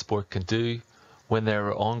of what sport can do when there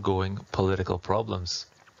are ongoing political problems.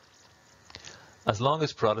 As long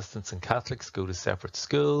as Protestants and Catholics go to separate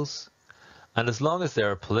schools, and as long as there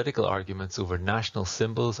are political arguments over national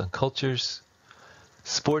symbols and cultures,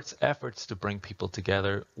 sports efforts to bring people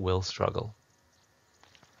together will struggle.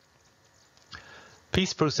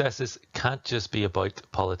 Peace processes can't just be about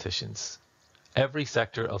politicians. Every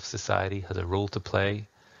sector of society has a role to play,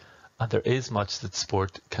 and there is much that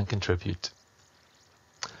sport can contribute.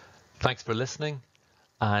 Thanks for listening,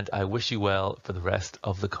 and I wish you well for the rest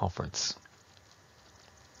of the conference.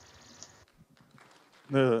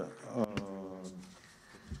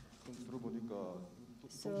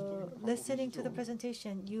 So, listening to the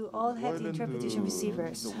presentation, you all have the interpretation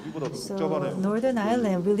receivers. So, Northern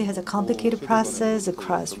Ireland really has a complicated process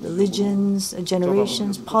across religions,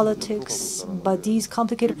 generations, politics, but these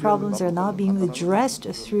complicated problems are not being addressed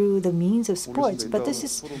through the means of sports. But this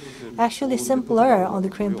is actually simpler on the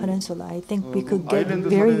Korean Peninsula. I think we could get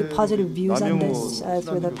very positive views on this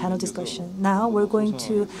through the panel discussion. Now, we're going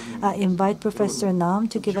to invite Professor Nam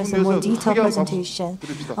to give us a more detailed presentation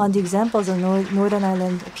on the examples of Northern Ireland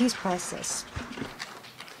peace process.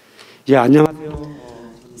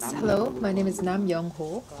 Hello, my name is Nam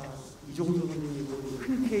Young-ho.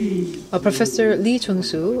 Professor Lee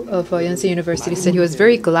Chung-soo of Yonsei University said he was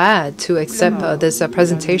very glad to accept this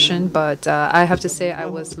presentation, but I have to say I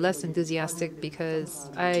was less enthusiastic because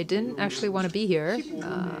I didn't actually want to be here.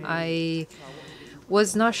 I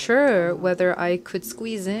was not sure whether I could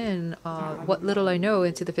squeeze in what little I know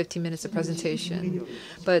into the 15 minutes of presentation.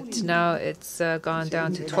 But now it's gone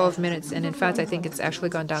down to 12 minutes, and in fact, I think it's actually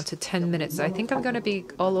gone down to 10 minutes. I think I'm going to be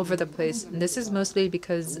all over the place. And this is mostly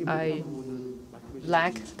because I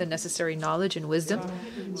lack the necessary knowledge and wisdom.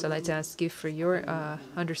 So I'd like to ask you for your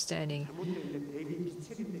understanding.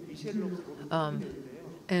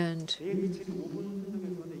 And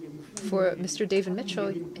for Mr. David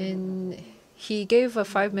Mitchell, he gave a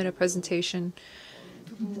 5-minute presentation.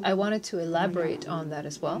 I wanted to elaborate on that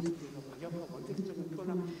as well.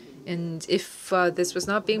 And if this was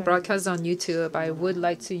not being broadcast on YouTube, I would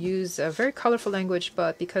like to use a very colorful language,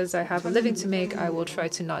 but because I have a living to make, I will try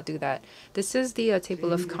to not do that. This is the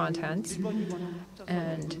table of contents,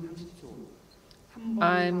 and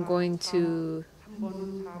I'm going to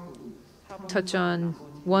touch on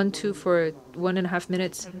 1, 2 for 1.5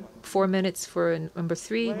 minutes, 4 minutes for number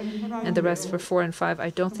 3, and the rest for 4 and 5.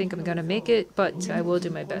 I don't think I'm going to make it, but I will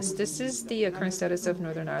do my best. This is the current status of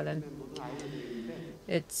Northern Ireland.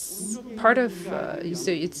 It's part of, you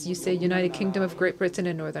say United Kingdom of Great Britain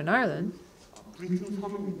and Northern Ireland.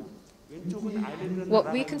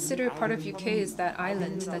 What we consider part of UK is that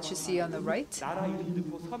island that you see on the right.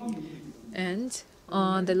 And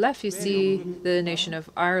on the left, you see the nation of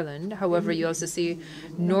Ireland. However, you also see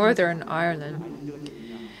Northern Ireland.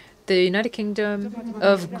 The United Kingdom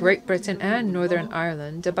of Great Britain and Northern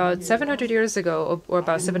Ireland, about 700 years ago, or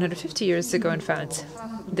about 750 years ago, in fact,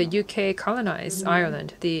 the UK colonized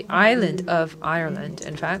Ireland, the island of Ireland,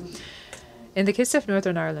 in fact. In the case of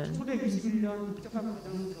Northern Ireland,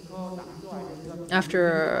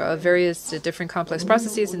 after various different complex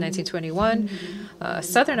processes in 1921,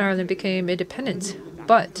 Southern Ireland became independent.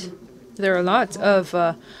 But there are a lot of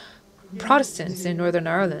Protestants in Northern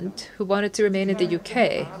Ireland who wanted to remain in the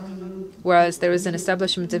UK, whereas there was an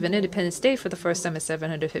establishment of an independent state for the first time in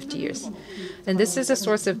 750 years. And this is a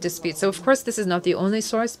source of dispute. So, of course, this is not the only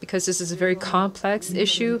source, because this is a very complex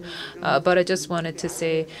issue, but I just wanted to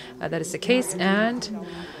say that is the case. And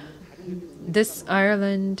this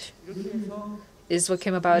Ireland is what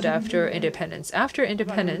came about after independence. After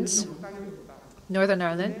independence, Northern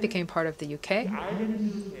Ireland became part of the UK.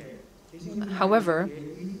 However,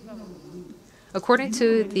 according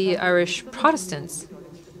to the Irish Protestants,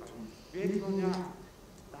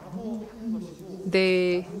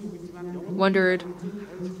 they wondered,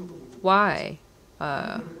 why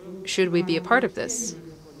should we be a part of this?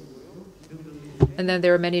 And then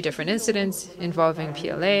there were many different incidents involving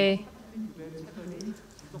PLA.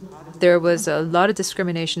 There was a lot of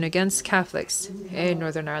discrimination against Catholics in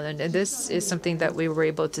Northern Ireland, and this is something that we were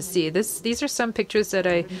able to see. These are some pictures that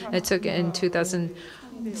I took in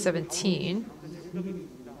 2017.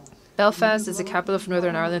 Belfast is the capital of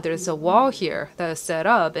Northern Ireland. There's a wall here that is set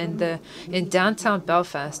up in downtown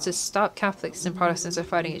Belfast to stop Catholics and Protestants from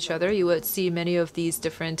fighting each other. You would see many of these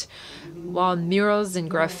different wall murals and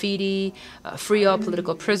graffiti, free all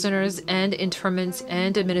political prisoners, and internments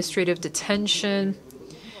and administrative detention.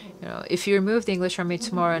 You know, if you remove the English army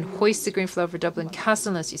tomorrow and hoist the green flag over Dublin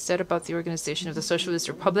Castle unless you set about the organization of the Socialist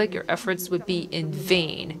Republic, your efforts would be in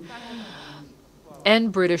vain.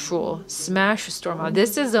 End British rule, smash Stormont.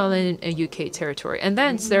 This is all in a UK territory. And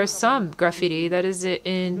then there's some graffiti that is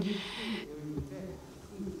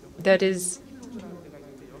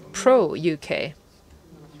pro-UK.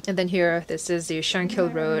 And then here, this is the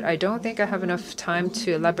Shankill Road. I don't think I have enough time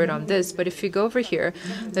to elaborate on this, but if you go over here,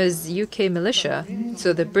 there's UK militia.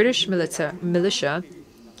 So the British militia,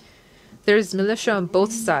 there's militia on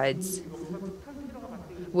both sides,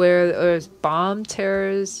 where there's bomb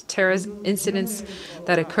terrorist incidents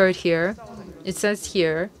that occurred here. It says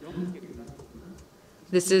here,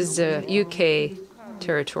 this is UK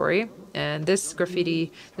territory, and this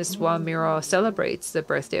graffiti, this wall mural celebrates the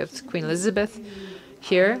birthday of Queen Elizabeth.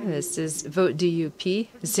 Here, this is Vote DUP,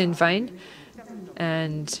 Sinn Féin,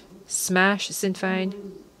 and Smash Sinn Féin.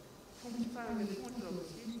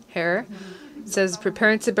 Here, it says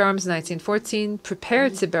Preparing to Bear Arms 1914,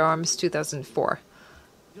 Prepared to Bear Arms 2004.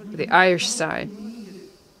 The Irish side.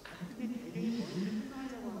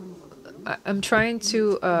 I'm trying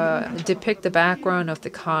to depict the background of the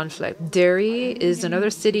conflict. Derry is another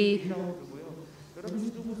city,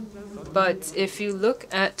 but if you look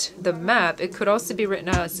at the map, it could also be written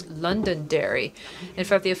out as Londonderry. In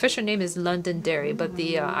fact, the official name is Londonderry, but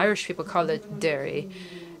the Irish people call it Derry.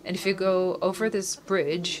 And if you go over this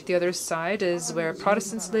bridge, the other side is where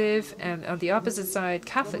Protestants live, and on the opposite side,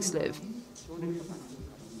 Catholics live.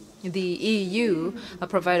 The EU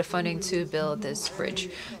provided funding to build this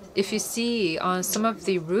bridge. If you see on some of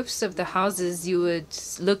the roofs of the houses, you would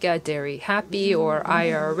look at Derry Happy or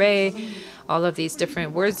IRA. all of these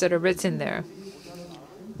different words that are written there.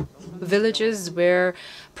 Villages where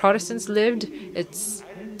Protestants lived, its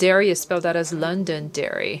Derry is spelled out as London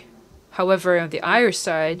Derry. However, on the Irish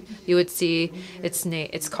side, you would see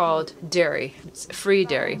it's called Derry. It's Free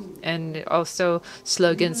Derry, and also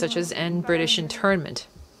slogans such as End British Internment.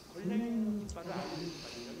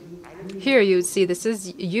 Here you would see this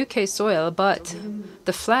is UK soil, but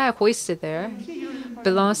the flag hoisted there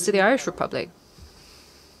belongs to the Irish Republic.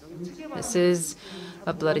 This is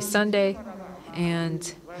a Bloody Sunday,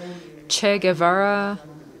 and Che Guevara,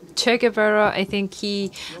 I think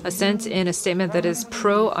he sent in a statement that is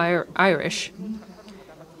pro-Irish.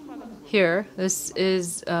 Here, this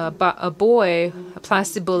is a boy, a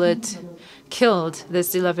plastic bullet killed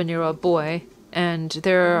this 11-year-old boy, and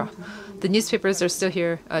the newspapers are still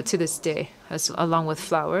here to this day, along with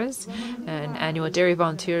flowers, an annual Dairy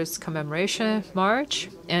Volunteers commemoration march,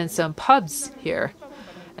 and some pubs here.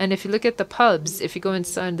 And if you look at the pubs, if you go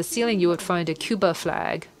inside the ceiling, you would find a Cuba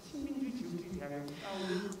flag.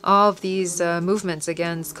 All of these movements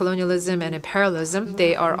against colonialism and imperialism,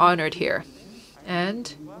 they are honored here.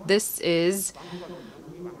 And this is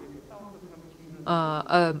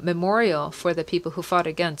a memorial for the people who fought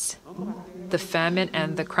against the famine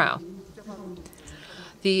and the crown.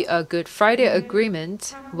 The Good Friday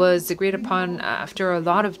Agreement was agreed upon after a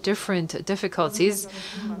lot of different difficulties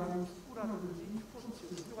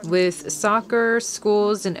with soccer,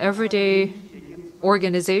 schools, and everyday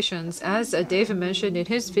organizations. As David mentioned in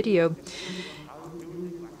his video,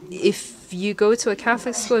 if you go to a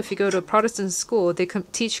Catholic school, if you go to a Protestant school, they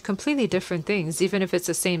teach completely different things, even if it's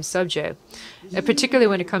the same subject, particularly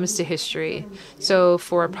when it comes to history. So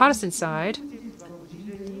for a Protestant side,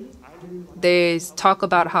 they talk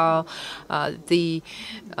about how the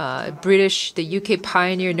UK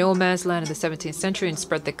pioneered no man's land in the 17th century and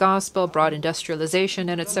spread the gospel, brought industrialization,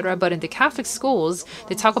 and etc. But in the Catholic schools,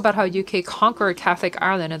 they talk about how UK conquered Catholic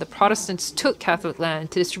Ireland and the Protestants took Catholic land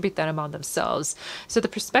to distribute that among themselves. So the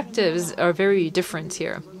perspectives are very different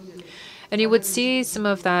here. And you would see some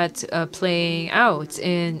of that playing out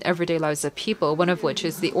in everyday lives of people, one of which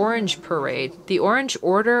is the Orange Parade. The Orange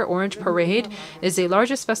Parade is the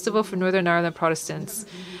largest festival for Northern Ireland Protestants.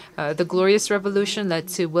 The Glorious Revolution led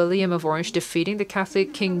to William of Orange defeating the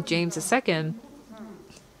Catholic King James II.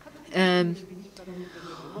 And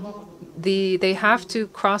they have to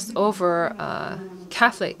cross over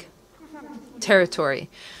Catholic territory.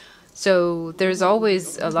 So there's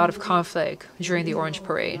always a lot of conflict during the Orange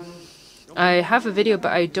Parade. I have a video,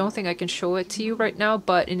 but I don't think I can show it to you right now.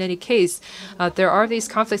 But in any case, there are these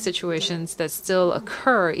conflict situations that still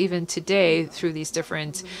occur even today through these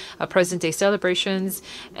different present-day celebrations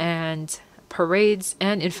and parades.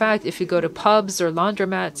 And in fact, if you go to pubs or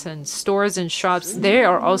laundromats and stores and shops, they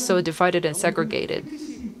are also divided and segregated.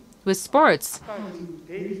 With sports,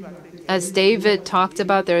 as David talked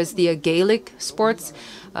about, there's the Gaelic sports,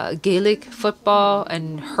 Gaelic football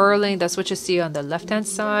and hurling. That's what you see on the left-hand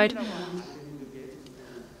side.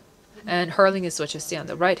 And hurling is what you see on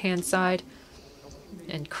the right-hand side.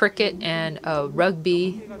 And cricket and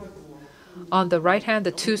rugby. On the right hand,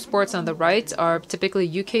 the two sports on the right are typically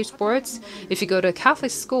UK sports. If you go to a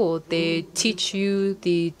Catholic school, they teach you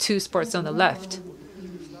the two sports on the left.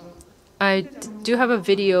 I do have a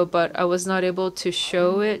video, but I was not able to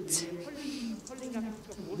show it.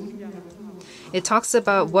 It talks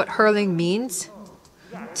about what hurling means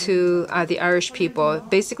to the Irish people.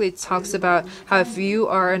 Basically, it talks about how if you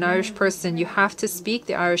are an Irish person, you have to speak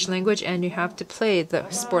the Irish language and you have to play the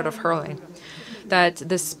sport of hurling. That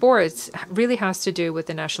the sport really has to do with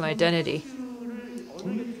the national identity.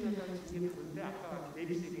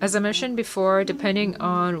 As I mentioned before, depending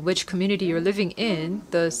on which community you're living in,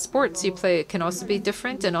 the sports you play can also be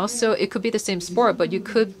different, and also it could be the same sport, but you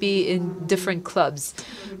could be in different clubs.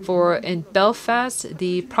 In Belfast,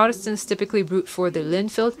 the Protestants typically root for the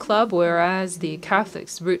Linfield Club, whereas the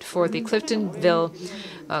Catholics root for the Cliftonville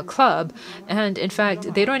Club. And in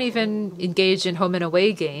fact, they don't even engage in home and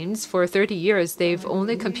away games. For 30 years, they've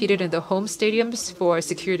only competed in the home stadiums for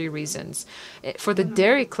security reasons. For the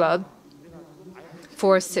Derry Club,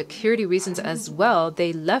 for security reasons as well,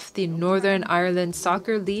 they left the Northern Ireland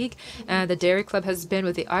Soccer League, and the Derry Club has been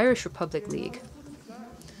with the Irish Republic League.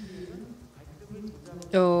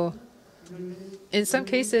 So, in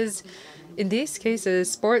these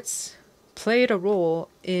cases, sports played a role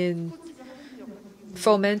in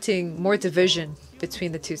fomenting more division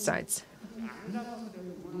between the two sides.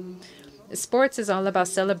 Sports is all about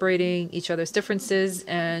celebrating each other's differences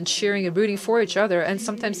and cheering and rooting for each other, and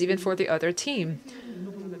sometimes even for the other team.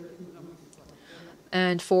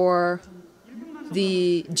 And for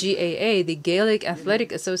the GAA, the Gaelic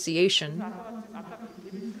Athletic Association,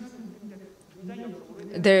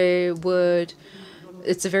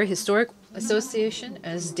 it's a very historic association,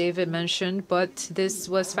 as David mentioned, but this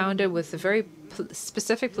was founded with a very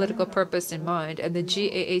specific political purpose in mind, and the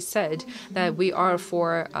GAA said that we are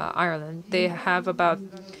for Ireland. They have about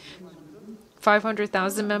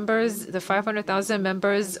 500,000 members. The 500,000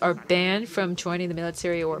 members are banned from joining the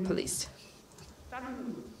military or police.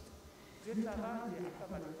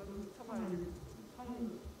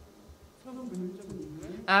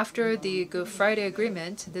 After the Good Friday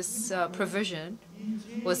Agreement, this provision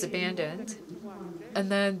was abandoned,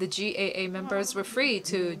 and then the GAA members were free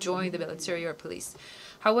to join the military or police.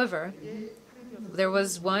 However, there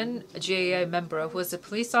was one GAA member who was a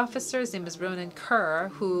police officer. His name was Ronan Kerr,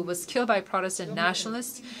 who was killed by Protestant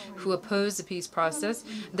nationalists who opposed the peace process.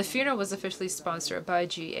 The funeral was officially sponsored by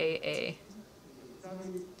GAA.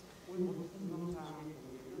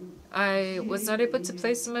 I was not able to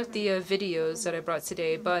play some of the videos that I brought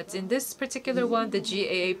today, but in this particular one, the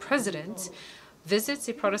GAA president visits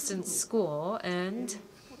a Protestant school and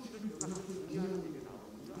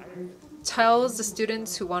tells the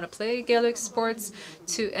students who want to play Gaelic sports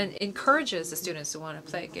and encourages the students who want to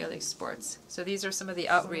play Gaelic sports. So these are some of the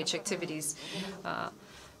outreach activities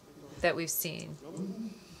that we've seen.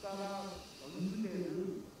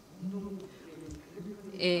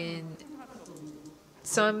 In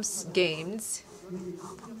some games,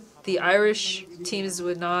 the Irish teams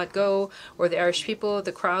would not go, or the Irish people,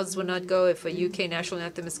 the crowds would not go if a UK national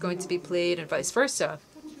anthem is going to be played, and vice versa.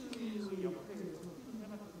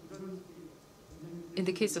 In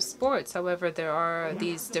the case of sports, however, there are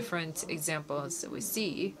these different examples that we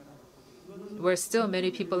see, where still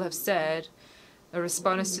many people have said, a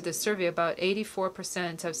response to the survey, about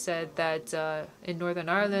 84% have said that in Northern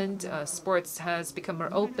Ireland, sports has become more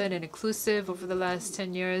open and inclusive over the last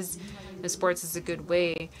 10 years, and sports is a good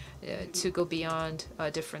way to go beyond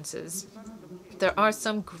differences. There are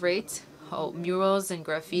some great murals and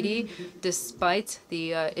graffiti, despite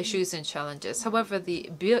the issues and challenges. However, the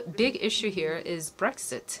big issue here is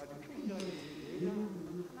Brexit.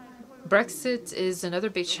 Brexit is another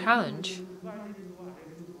big challenge,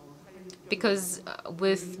 because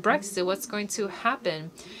with Brexit, what's going to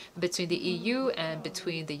happen between the EU and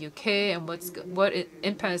between the UK, and what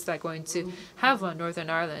impact is that going to have on Northern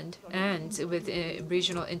Ireland and with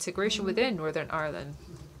regional integration within Northern Ireland?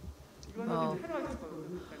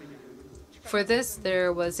 For this,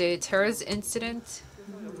 there was a terrorist incident,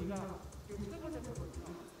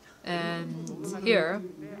 and here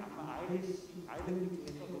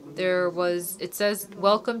it says,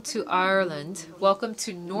 "Welcome to Ireland." Welcome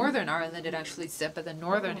to Northern Ireland, it actually said, but the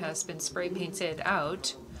Northern has been spray painted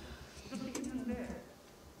out.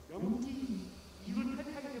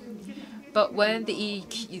 But when the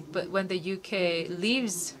UK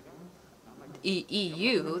leaves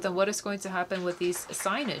EU, then what is going to happen with these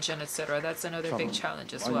signage and etc.? That's another big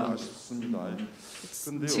challenge as well.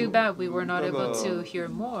 It's too bad we were not able to hear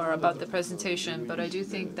more about the presentation, but I do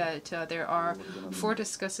think that there are 4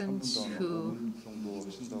 discussants who,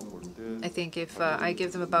 I think if I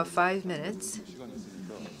give them about 5 minutes,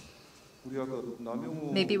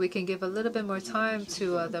 maybe we can give a little bit more time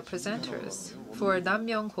to the presenters. For Nam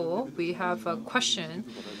Myung-ho, we have a question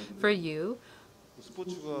for you.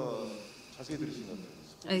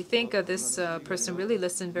 I think this person really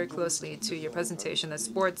listened very closely to your presentation, that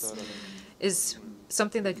sports is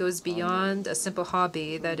something that goes beyond a simple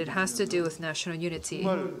hobby, that it has to do with national unity.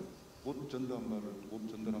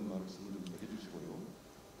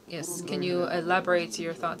 Yes, can you elaborate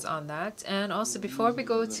your thoughts on that? And also, before we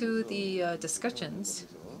go to the discussions,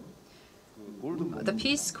 the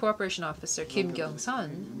Peace Cooperation Officer, Kim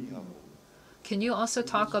Kyung-sun, can you also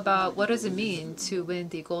talk about what does it mean to win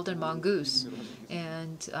the Golden Mongoose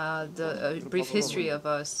and the brief history of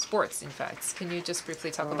sports, in fact? Can you just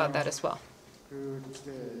briefly talk about that as well?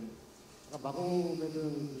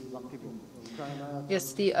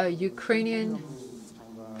 Yes, the Ukrainian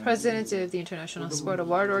president of the International Sport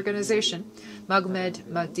Award Organization, Magomed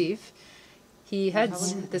Magdiv, he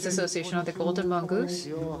heads this association of the Golden Mongoose,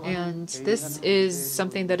 and this is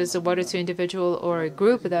something that is awarded to an individual or a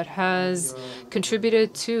group that has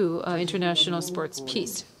contributed to international sports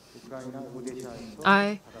peace.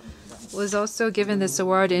 I was also given this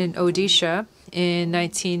award in Odisha in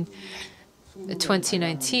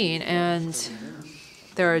 2019, and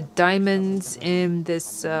There are diamonds in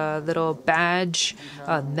this little badge,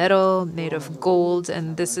 medal made of gold,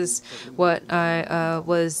 and this is what I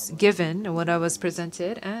was given, what I was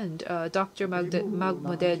presented. And Dr.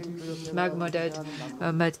 Magmoded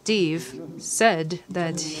Magdiv said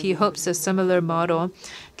that he hopes a similar model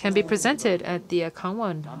can be presented at the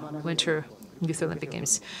Gangwon Winter Youth Olympic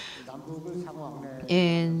Games.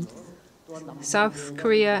 In South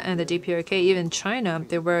Korea and the DPRK, even China,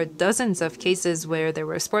 there were dozens of cases where there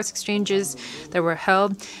were sports exchanges that were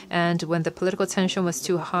held, and when the political tension was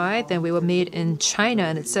too high, then we were made in China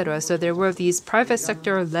and etc. So there were these private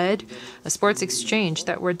sector-led sports exchange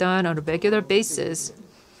that were done on a regular basis.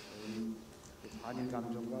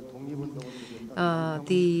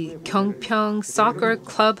 The Gyeongpyeong Soccer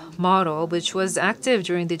Club model, which was active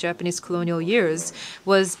during the Japanese colonial years,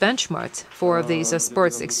 was benchmarked for these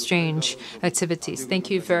sports exchange activities. Thank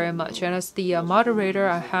you very much. And as the moderator,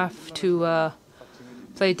 I have to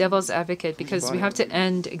play devil's advocate because we have to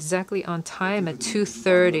end exactly on time at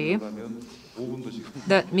 2:30.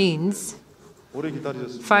 That means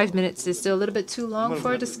 5 minutes is still a little bit too long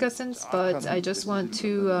for discussants, but I just want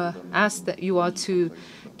to ask that you all to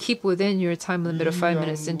keep within your time limit of 5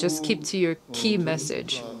 minutes and just keep to your key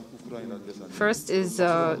message. First is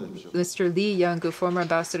Mr. Lee Yang-gu, former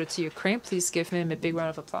ambassador to Ukraine. Please give him a big round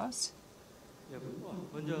of applause.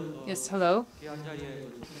 Yes, hello.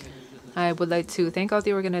 I would like to thank all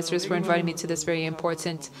the organizers for inviting me to this very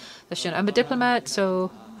important session. I'm a diplomat, so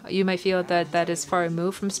you might feel that that is far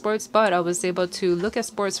removed from sports, but I was able to look at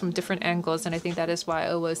sports from different angles, and I think that is why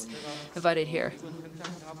I was invited here.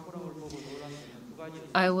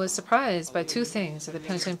 I was surprised by two things at the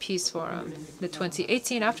Pyeongchang Peace Forum. The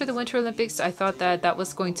 2018, after the Winter Olympics, I thought that that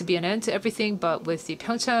was going to be an end to everything, but with the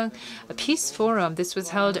Pyeongchang Peace Forum, this was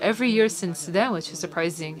held every year since then, which is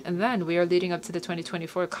surprising. And then we are leading up to the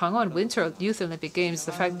 2024 Gangwon Winter Youth Olympic Games.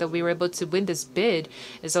 The fact that we were able to win this bid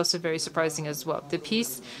is also very surprising as well. The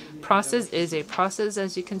peace process is a process,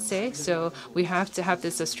 as you can say, so we have to have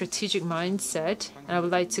this strategic mindset. And I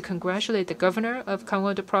would like to congratulate the governor of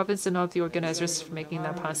Gangwon province and all the organizers for making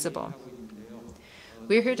that possible.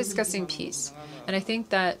 We're here discussing peace, and I think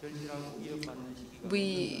that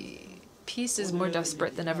peace is more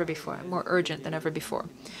desperate than ever before, more urgent than ever before.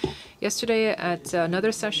 Yesterday at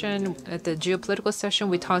another session, at the geopolitical session,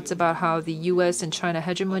 we talked about how the U.S. and China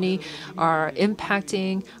hegemony are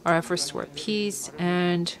impacting our efforts toward peace,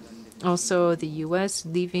 and also the U.S.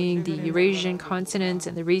 leaving the Eurasian continent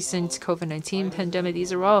and the recent COVID-19 pandemic.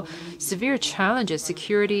 These are all severe challenges,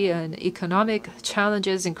 security and economic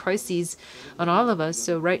challenges and crises on all of us.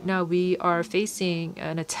 So right now we are facing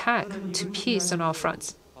an attack to peace on all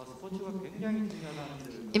fronts.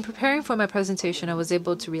 In preparing for my presentation, I was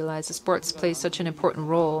able to realize that sports plays such an important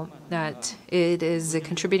role, that it is a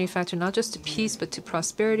contributing factor not just to peace, but to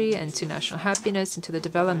prosperity and to national happiness and to the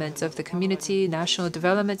development of the community, national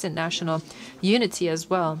development and national unity as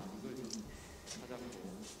well.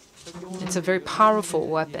 It's a very powerful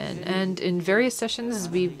weapon. And in various sessions,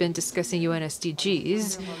 we've been discussing UN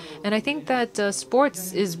SDGs. And I think that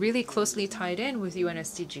sports is really closely tied in with UN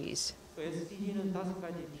SDGs.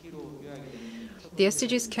 The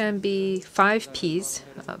SDGs can be 5 Ps,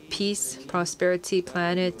 peace, prosperity,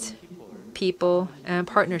 planet, people, and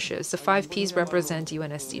partnerships. The 5 Ps represent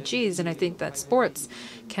UN SDGs, and I think that sports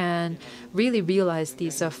can really realize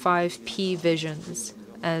these 5 P visions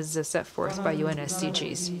as set forth by UN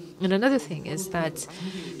SDGs. And another thing is that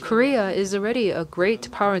Korea is already a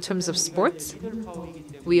great power in terms of sports.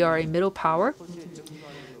 We are a middle power.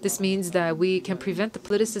 This means that we can prevent the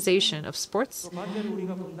politicization of sports.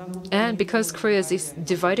 And because Korea is a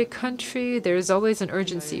divided country, there is always an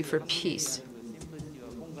urgency for peace.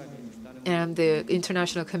 And the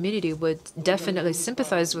international community would definitely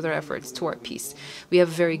sympathize with our efforts toward peace. We have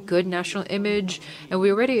a very good national image, and we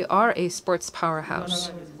already are a sports powerhouse.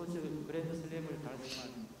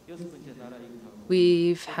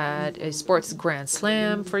 We've had a sports grand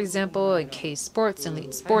slam, for example, in K-sports,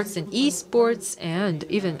 elite sports, and e-sports, and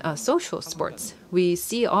even social sports. We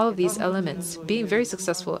see all of these elements being very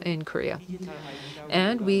successful in Korea.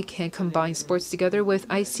 And we can combine sports together with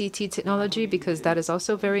ICT technology because that is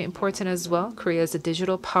also very important as well. Korea is a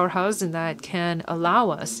digital powerhouse, and that can allow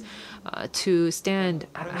us to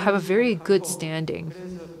have a very good standing.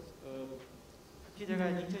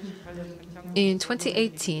 In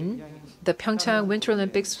 2018, the Pyeongchang Winter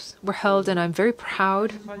Olympics were held, and I'm very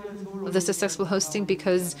proud of the successful hosting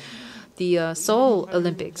because the Seoul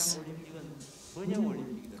Olympics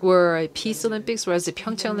were a peace Olympics, whereas the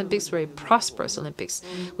Pyeongchang Olympics were a prosperous Olympics.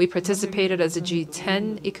 We participated as a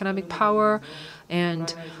G10 economic power,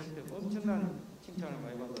 and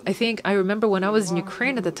I think I remember when I was in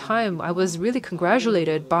Ukraine at the time, I was really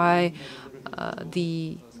congratulated by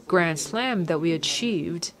the Grand Slam that we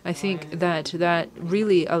achieved. I think that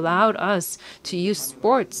really allowed us to use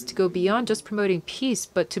sports to go beyond just promoting peace,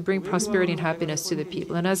 but to bring prosperity and happiness to the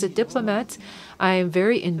people. And as a diplomat, I am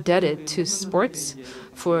very indebted to sports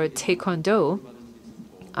for Taekwondo.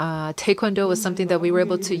 Taekwondo was something that we were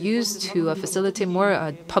able to use to facilitate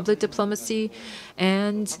more public diplomacy,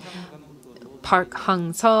 and Park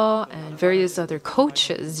Hang-seo and various other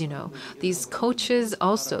coaches, these coaches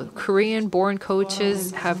also, Korean-born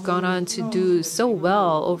coaches, have gone on to do so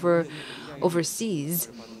well overseas.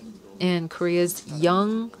 And Korea's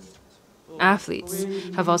young athletes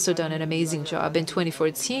have also done an amazing job. In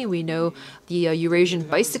 2014, we know the Eurasian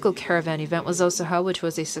Bicycle Caravan event was also held, which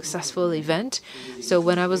was a successful event. So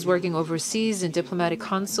when I was working overseas in diplomatic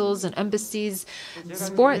consuls and embassies,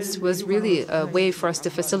 sports was really a way for us to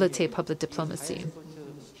facilitate public diplomacy.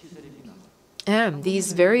 And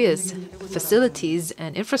these various facilities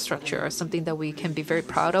and infrastructure are something that we can be very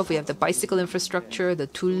proud of. We have the bicycle infrastructure, the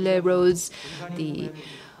Tulle roads, the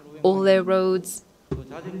Ole roads,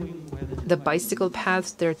 the bicycle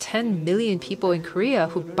paths. There are 10 million people in Korea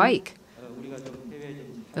who bike.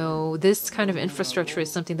 So this kind of infrastructure is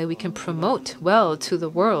something that we can promote well to the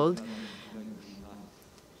world.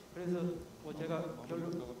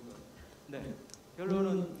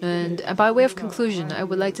 And by way of conclusion, I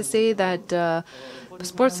would like to say that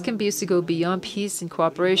sports can be used to go beyond peace and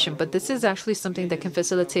cooperation, but this is actually something that can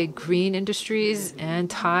facilitate green industries and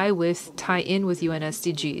tie in with UN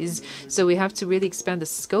SDGs. So we have to really expand the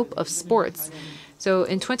scope of sports. So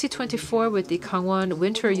in 2024, with the Gangwon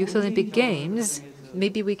Winter Youth Olympic Games,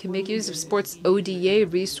 maybe we can make use of sports ODA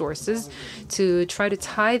resources to try to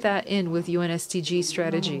tie that in with UN SDG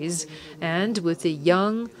strategies, and with the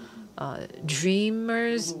young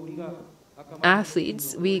dreamers,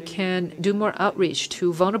 athletes, we can do more outreach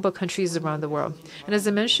to vulnerable countries around the world. And as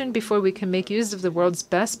I mentioned before, we can make use of the world's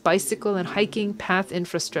best bicycle and hiking path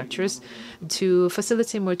infrastructures to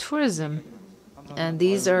facilitate more tourism. And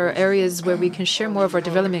these are areas where we can share more of our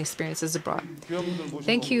development experiences abroad.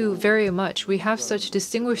 Thank you very much. We have such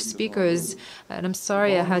distinguished speakers, and I'm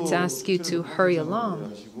sorry I had to ask you to hurry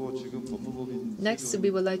along. Next, we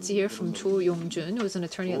would like to hear from Cho Yong-jun, who is an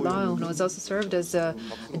attorney at law and who has also served as a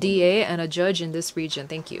DA and a judge in this region.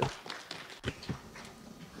 Thank you.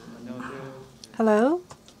 Hello.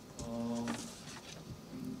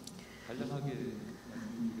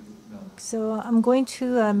 So I'm going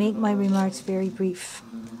to make my remarks very brief.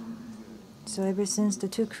 So ever since the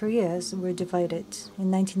two Koreas were divided in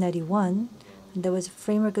 1991, there was a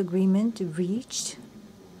framework agreement reached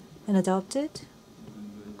and adopted.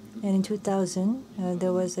 And in 2000,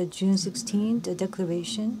 there was a June 16th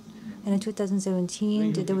declaration. And in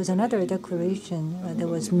 2017, there was another declaration that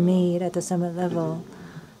was made at the summit level.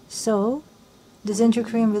 So these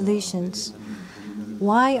inter-Korean relations,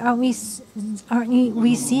 why aren't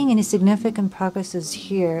we seeing any significant progresses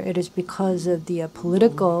here? It is because of the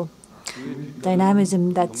political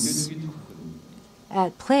dynamism that's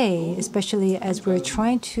at play, especially as we're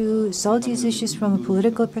trying to solve these issues from a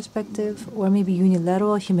political perspective, or maybe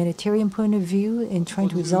unilateral humanitarian point of view in trying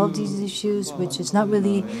to resolve these issues, which is not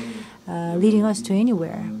really leading us to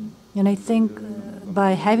anywhere. And I think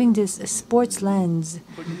by having this sports lens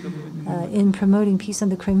in promoting peace on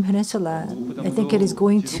the Korean Peninsula, I think it is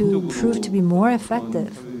going to prove to be more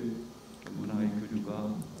effective.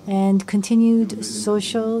 And continued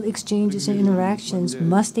social exchanges and interactions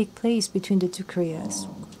must take place between the two Koreas.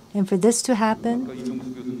 And for this to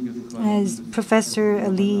happen, as Professor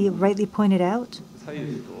Lee rightly pointed out,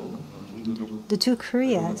 the two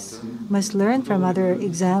Koreas must learn from other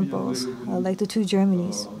examples, like the two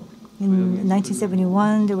Germanys. In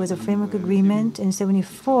 1971, there was a framework agreement. In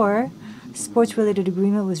 1974, sports-related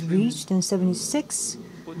agreement was reached. In 1976,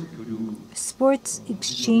 sports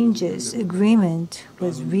exchanges agreement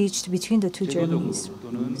was reached between the two Germanys.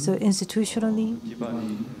 So institutionally,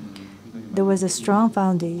 there was a strong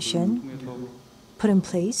foundation put in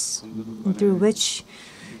place through which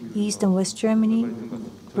East and West Germany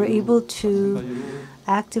were able to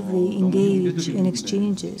actively engage in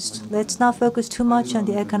exchanges. Let's not focus too much on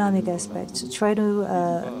the economic aspects. Try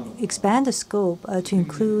to expand the scope to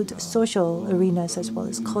include social arenas as well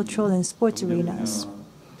as cultural and sports arenas.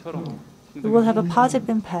 It will have a positive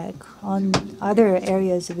impact on other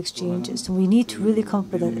areas of exchanges. We need to really come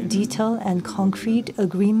up with a detailed and concrete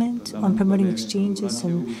agreement on promoting exchanges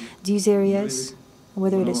in these areas,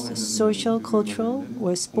 whether it is social, cultural,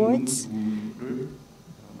 or sports.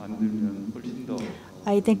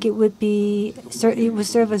 I think it would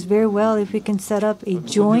serve us very well if we can set up a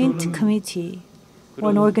joint committee or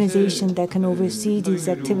an organization that can oversee these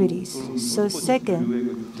activities. So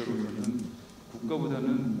second,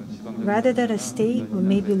 rather than a state or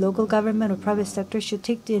maybe local government or private sector should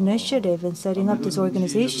take the initiative in setting up this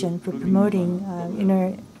organization for promoting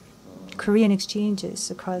inter-Korean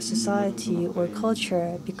exchanges across society or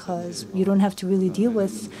culture, because you don't have to really deal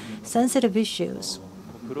with sensitive issues.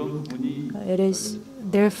 It is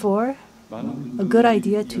therefore a good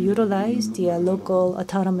idea to utilize the local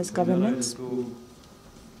autonomous governments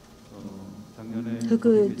who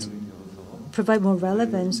could provide more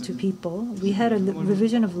relevance to people. We had a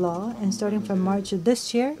revision of law, and starting from March of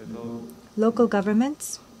this year, local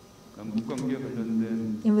governments,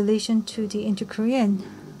 in relation to the inter-Korean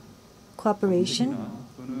cooperation,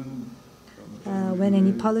 when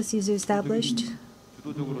any policies are established,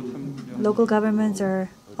 local governments are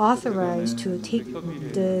authorized to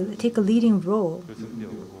take a leading role.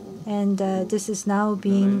 And this is now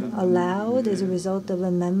being allowed as a result of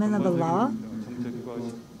amendment of the law.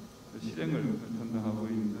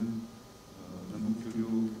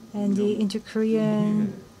 And the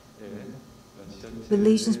Inter-Korean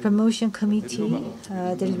Relations Promotion Committee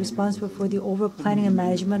that is responsible for the overall planning and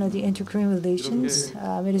management of the inter-Korean relations.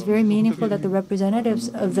 It is very meaningful that the representatives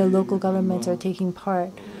of the local governments are taking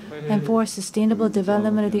part. And for sustainable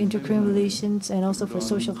development of the inter-Korean relations and also for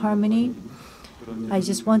social harmony, I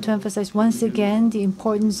just want to emphasize once again the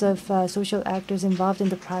importance of social actors involved in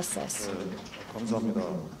the process.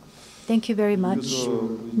 Thank you very much.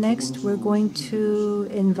 Next, we're going to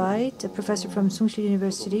invite a professor from Sungsil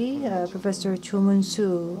University, Professor Cho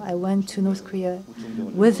Moon-soo. I went to North Korea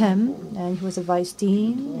with him, and he was a vice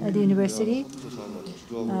dean at the university.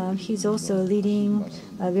 He's also leading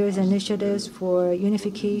various initiatives for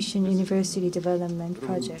Unification University Development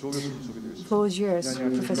Project. The floor is yours,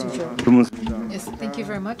 Professor Cho. Yes, thank you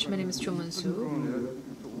very much. My name is Cho Moon-soo.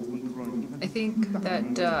 I think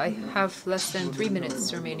that I have less than 3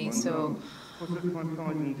 minutes remaining, so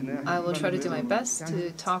I will try to do my best to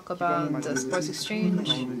talk about the sports exchange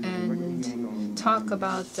and talk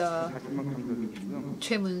about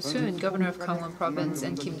Choi Moon-soon, Governor of Gangwon Province,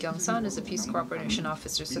 and Kim Kyung-san as a Peace Cooperation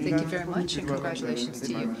Officer. So thank you very much and congratulations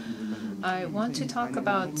to you. I want to talk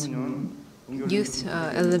about Youth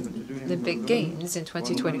Olympic Games in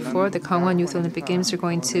 2024. The Gangwon Youth Olympic Games are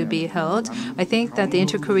going to be held. I think that the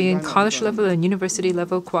inter-Korean college level and university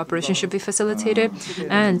level cooperation should be facilitated,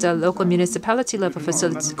 and local municipality level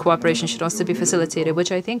cooperation should also be facilitated,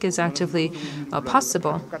 which I think is actively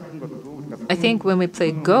possible. I think when we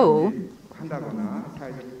play Go,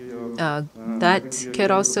 that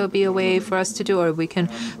could also be a way for us to do, or we can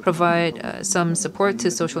provide some support to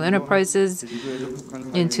social enterprises.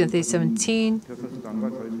 In 2017,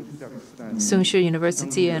 Sungsil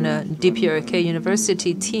University and a DPRK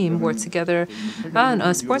University team worked together on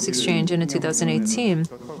a sports exchange, and in 2018,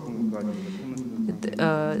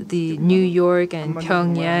 the New York and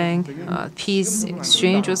Pyongyang peace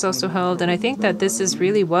exchange was also held, and I think that this is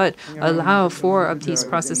really what allowed for a peace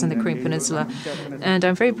process in the Korean Peninsula. And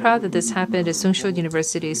I'm very proud that this happened at Sungsil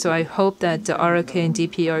University, so I hope that the RK and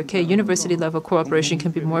DPRK university level cooperation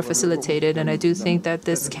can be more facilitated, and I do think that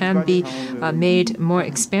this can be made more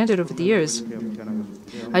expanded over the years.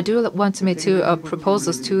 I do want to make two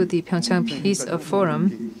proposals to the Pyeongchang Peace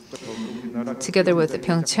Forum. Together with the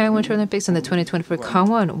Pyeongchang Winter Olympics and the 2024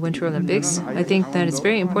 Gangwon Winter Olympics, I think that it's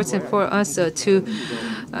very important for us to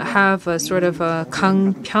have a sort of a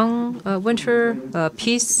Gangpyeong Winter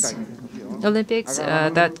Peace Olympics.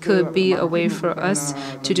 That could be a way for us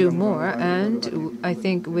to do more. And I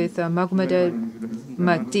think with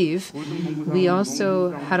Magdiv, we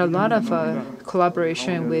also had a lot of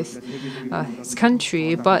collaboration with his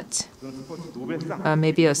country, but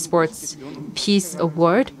maybe a sports peace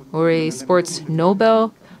award or a sports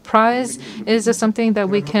Nobel Prize is something that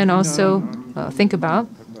we can also think about.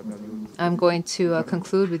 I'm going to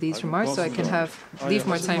conclude with these remarks so I can leave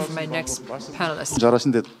more time for my next panelist.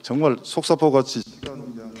 잘하신데 정말 속사포같이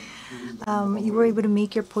You were able to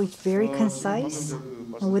make your point very concise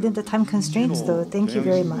within the time constraints, though. Thank you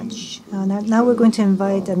very much. Now we're going to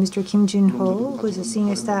invite Mr. Kim Jin-ho, who is a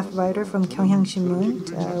senior staff writer from Gyeongyang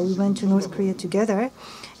Shinmun. We went to North Korea together,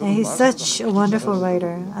 and he's such a wonderful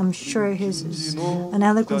writer. I'm sure he's an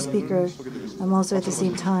eloquent speaker also at the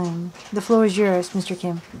same time. The floor is yours, Mr.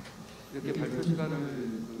 Kim.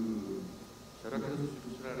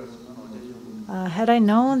 Had I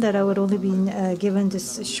known that I would only be given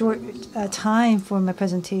this short time for my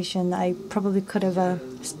presentation, I probably could have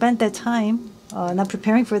spent that time not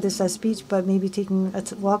preparing for this speech, but maybe taking a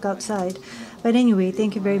walk outside. But anyway,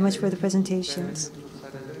 thank you very much for the presentations.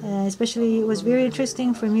 Especially, it was very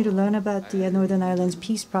interesting for me to learn about the Northern Ireland's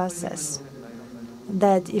peace process.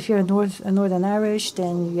 that if you're a Northern Irish,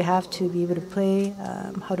 then you have to be able to play,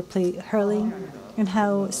 how to play hurling, and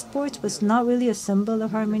how sports was not really a symbol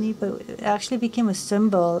of harmony, but it actually became a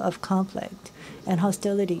symbol of conflict and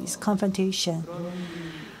hostilities, confrontation.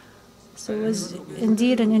 So it was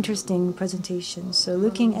indeed an interesting presentation. So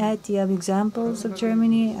looking at the examples of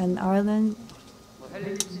Germany and Ireland,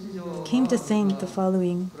 came to think the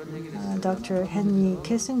following. Dr. Henry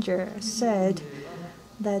Kissinger said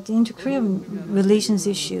that the inter-Korean relations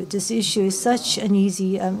issue, this issue is such an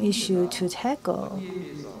easy issue to tackle.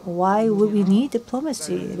 Why would we need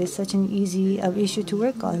diplomacy? It is such an easy issue to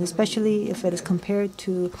work on, especially if it is compared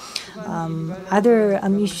to other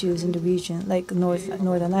issues in the region, like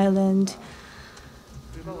Northern Ireland.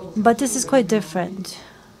 But this is quite different.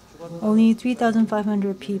 Only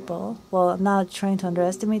 3,500 people, well, I'm not trying to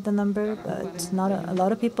underestimate the number, but not a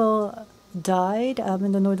lot of people died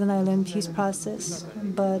in the Northern Ireland peace process,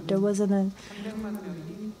 but there wasn't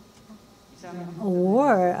a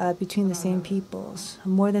war between the same peoples.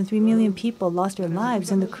 More than 3 million people lost their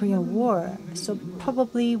lives in the Korean War, so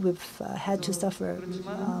probably we've had to suffer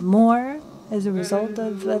more as a result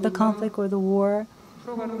of the conflict or the war.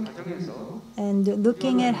 And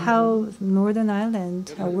looking at how Northern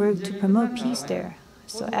Ireland worked to promote peace there.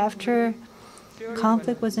 So after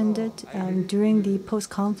conflict was ended, during the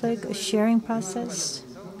post-conflict sharing process,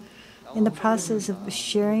 in the process of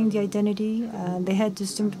sharing the identity, they had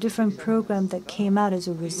this different program that came out as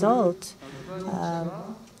a result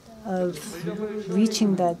of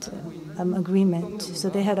reaching that agreement. So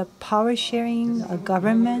they had a power sharing, a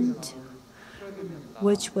government,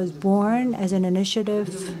 which was born as an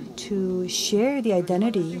initiative to share the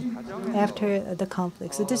identity after the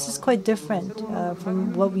conflict. So this is quite different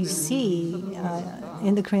from what we see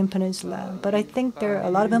in the Korean Peninsula. But I think there are a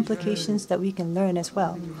lot of implications that we can learn as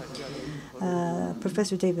well.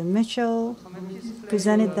 Professor David Mitchell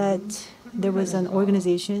presented that there was an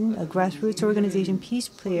organization, a grassroots organization, Peace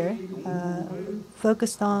Player,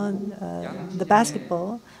 focused on the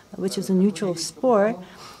basketball, which is a neutral sport,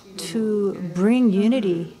 to bring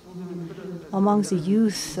unity amongst the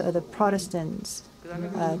youth, the Protestants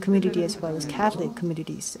community as well as Catholic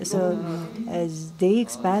communities. So as they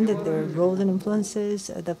expanded their roles and influences,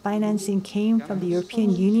 the financing came from the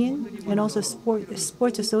European Union and also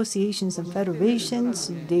sports associations and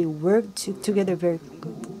federations. They worked together very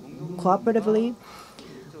cooperatively,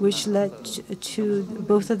 which led to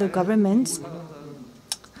both of the governments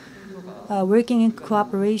working in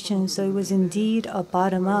cooperation. So it was indeed a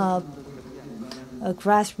bottom-up, a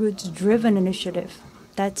grassroots-driven initiative.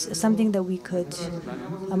 That's something that we could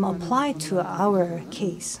apply to our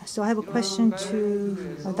case. So I have a question to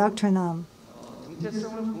Dr. Nam.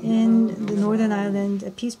 In the Northern Ireland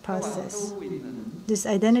peace process, this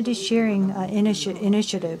identity sharing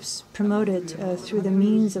initiatives promoted through the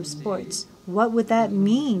means of sports, what would that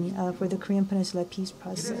mean for the Korean Peninsula peace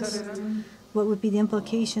process? What would be the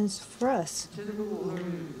implications for us?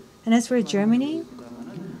 And as for Germany,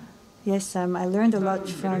 yes, I learned a lot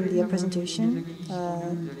from the presentation.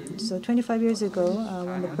 So 25 years ago,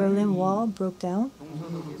 when the Berlin Wall broke down,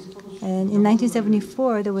 and in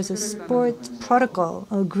 1974, there was a sport protocol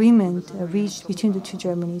agreement reached between the two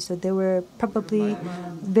Germanies. So they were probably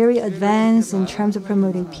very advanced in terms of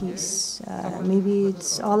promoting peace. Maybe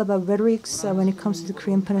it's all about rhetorics when it comes to the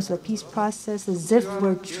Korean Peninsula peace process, as if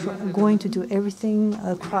we're going to do everything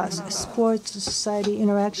across sports, society,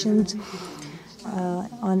 interactions.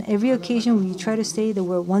 On every occasion, we try to say that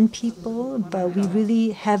we're one people, but we really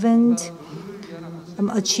haven't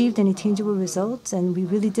achieved any tangible results, and we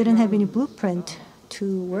really didn't have any blueprint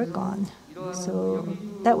to work on. So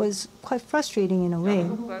that was quite frustrating in a way.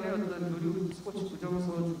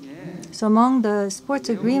 So among the sports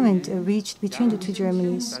agreement reached between the two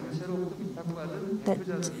Germanies,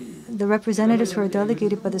 that the representatives who are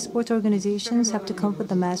delegated by the sports organizations have to come up with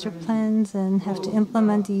the master plans and have to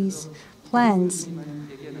implement these plans.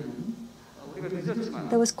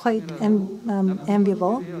 That was quite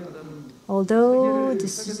enviable. Although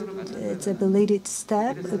it's a belated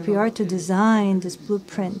step, if we are to design this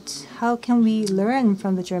blueprint, how can we learn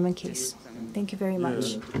from the German case? Thank you very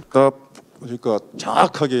much. 그러니까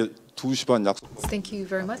정확하게 2시 반 약속. Thank you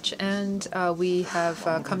very much. And we have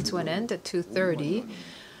come to an end at 2:30.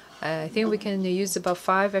 I think we can use about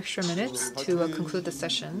 5 extra minutes to conclude the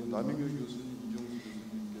session.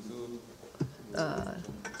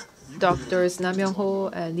 Doctors Nam Young-ho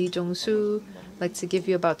and Lee Jong-soo like to give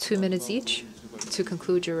you about 2 minutes each to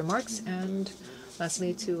conclude your remarks, and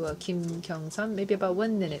lastly to Kim Kyung-sun, maybe about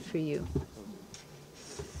 1 minute for you.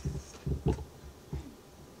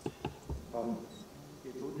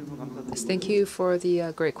 Yes, thank you for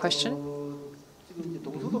the great question.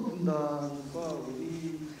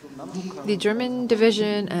 The German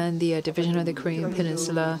division and the division of the Korean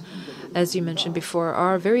Peninsula, as you mentioned before,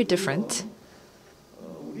 are very different.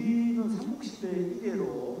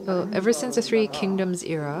 Ever since the Three Kingdoms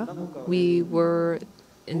era, we were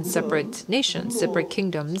in separate nations, separate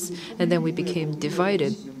kingdoms, and then we became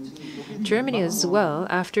divided. Germany as well,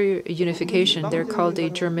 after unification, they're called a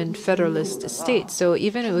German federalist state. So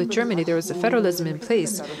even with Germany, there was a federalism in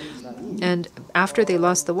place. And after they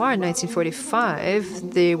lost the war in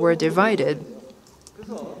 1945, they were divided.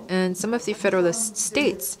 And some of the federalist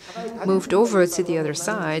states moved over to the other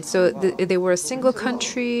side. So they were a single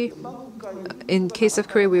country. In case of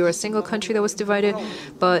Korea, we were a single country that was divided.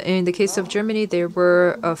 But in the case of Germany, there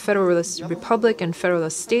were a federalist republic and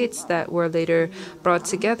federalist states that were later brought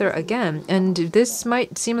together again. And this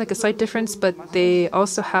might seem like a slight difference, but they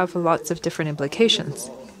also have lots of different implications.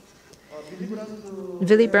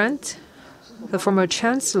 Willy Brandt, the former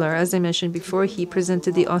chancellor, as I mentioned before, he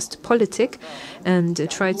presented the Ostpolitik and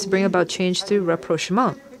tried to bring about change through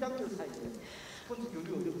rapprochement.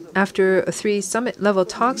 After 3 summit-level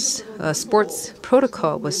talks, a sports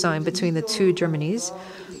protocol was signed between the two Germanys.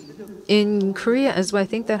 In Korea as well, I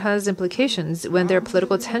think that has implications. When there are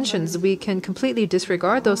political tensions, we can completely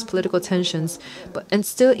disregard those political tensions and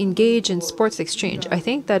still engage in sports exchange. I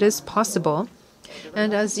think that is possible.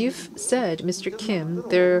 And as you've said, Mr. Kim,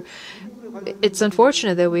 it's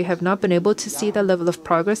unfortunate that we have not been able to see that level of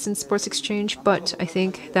progress in sports exchange, but I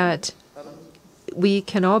think that we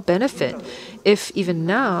can all benefit if even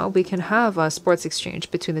now we can have a sports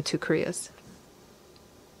exchange between the two Koreas.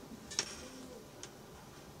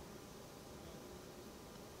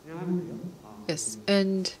 Yes,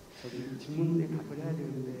 and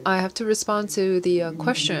I have to respond to the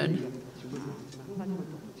question.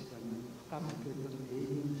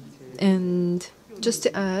 And just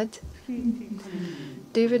to add,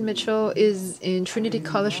 David Mitchell is in Trinity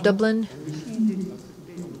College, Dublin.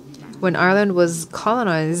 When Ireland was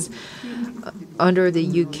colonized under the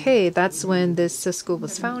UK, that's when this school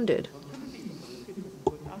was founded.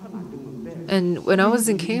 And when I was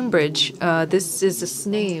in Cambridge, this is its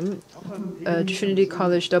name. Trinity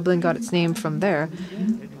College Dublin got its name from there.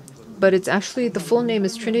 But it's actually, the full name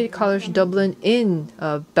is Trinity College Dublin in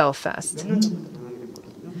Belfast.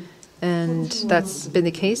 And that's been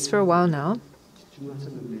the case for a while now.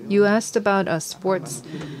 You asked about sports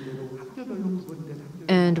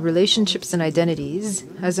and relationships and identities.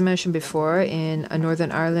 As I mentioned before, in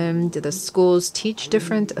Northern Ireland, the schools teach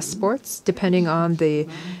different sports depending on the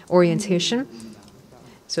orientation.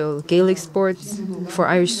 So Gaelic sports for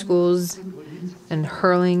Irish schools and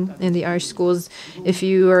hurling in the Irish schools. If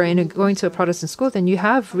you are going to a Protestant school, then you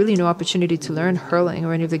have really no opportunity to learn hurling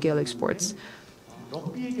or any of the Gaelic sports.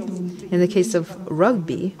 In the case of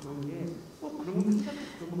rugby,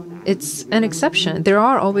 it's an exception. There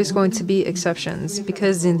are always going to be exceptions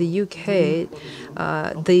because in the UK,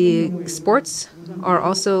 the sports are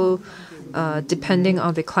also depending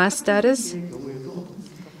on the class status.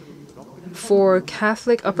 For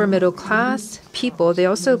Catholic upper middle class people, they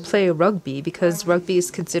also play rugby because rugby is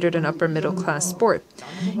considered an upper middle class sport.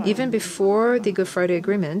 Even before the Good Friday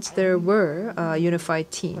Agreement, there were unified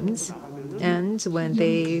teams. And when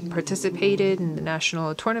they participated in the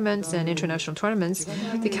national tournaments and international tournaments,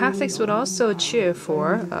 the Catholics would also cheer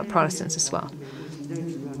for Protestants as well.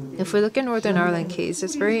 If we look at Northern Ireland case,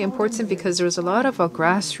 it's very important because there was a lot of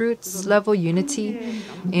grassroots level unity.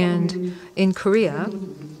 And in Korea,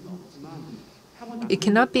 it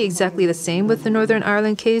cannot be exactly the same with the Northern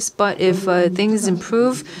Ireland case, but if things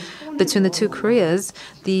improve between the two Koreas,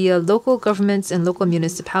 the local governments and local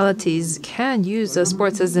municipalities can use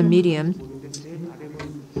sports as a medium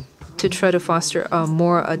to try to foster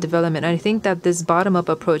more development. And I think that this bottom-up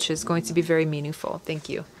approach is going to be very meaningful. Thank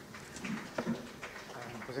you.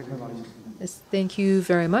 Yes, thank you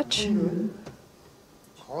very much.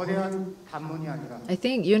 I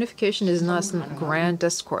think unification is not some grand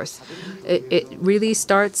discourse. It really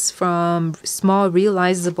starts from small,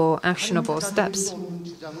 realizable, actionable steps.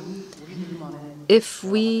 If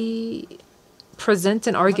we present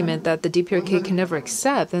an argument that the DPRK can never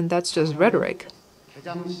accept, then that's just rhetoric.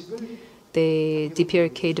 The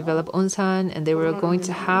DPRK developed Onsan, and they were going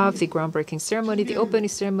to have the groundbreaking ceremony, the opening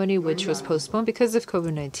ceremony, which was postponed because of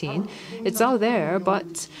COVID-19. It's all there,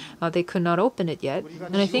 but they could not open it yet.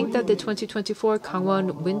 And I think that the 2024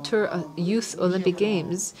 Gangwon Winter Youth Olympic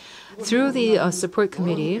Games, through the support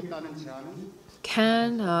committee,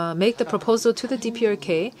 can make the proposal to the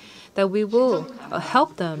DPRK that we will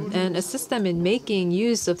help them and assist them in making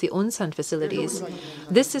use of the Onsan facilities.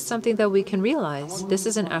 This is something that we can realize. This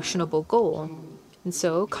is an actionable goal. And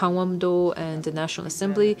so Gangwon-do and the National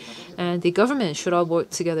Assembly and the government should all work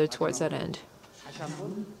together towards that end.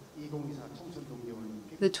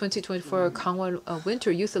 The 2024 Gangwon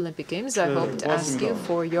Winter Youth Olympic Games, I hope to ask you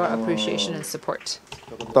for your appreciation and support.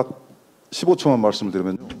 딱 15초만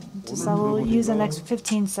말씀드리면 So I will use the next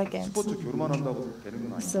 15 seconds.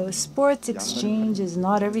 So sports exchange is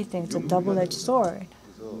not everything. It's a double-edged sword.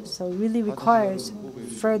 So it really requires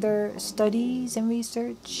further studies and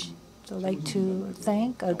research. So I'd like to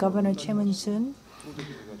thank Governor Choi Mun-soon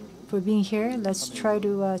for being here. Let's try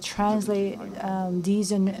to translate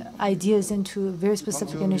these ideas into very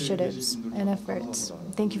specific initiatives and efforts.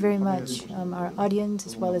 Thank you very much, our audience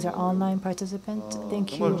as well as our online participants.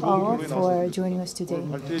 Thank you all for joining us today.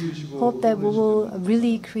 Hope that we will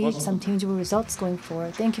really create some tangible results going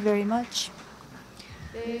forward. Thank you very much.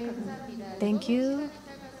 Thank you.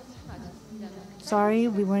 Sorry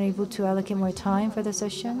we weren't able to allocate more time for the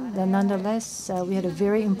session. But nonetheless, we had a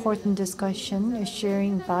very important discussion,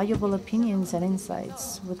 sharing valuable opinions and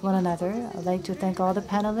insights with one another. I'd like to thank all the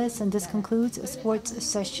panelists, and this concludes Sports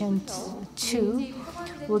Session 2.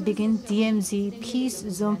 We'll begin DMZ Peace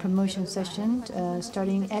Zone Promotion Session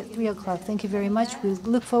starting at 3 o'clock. Thank you very much. We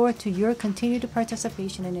look forward to your continued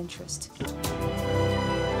participation and interest.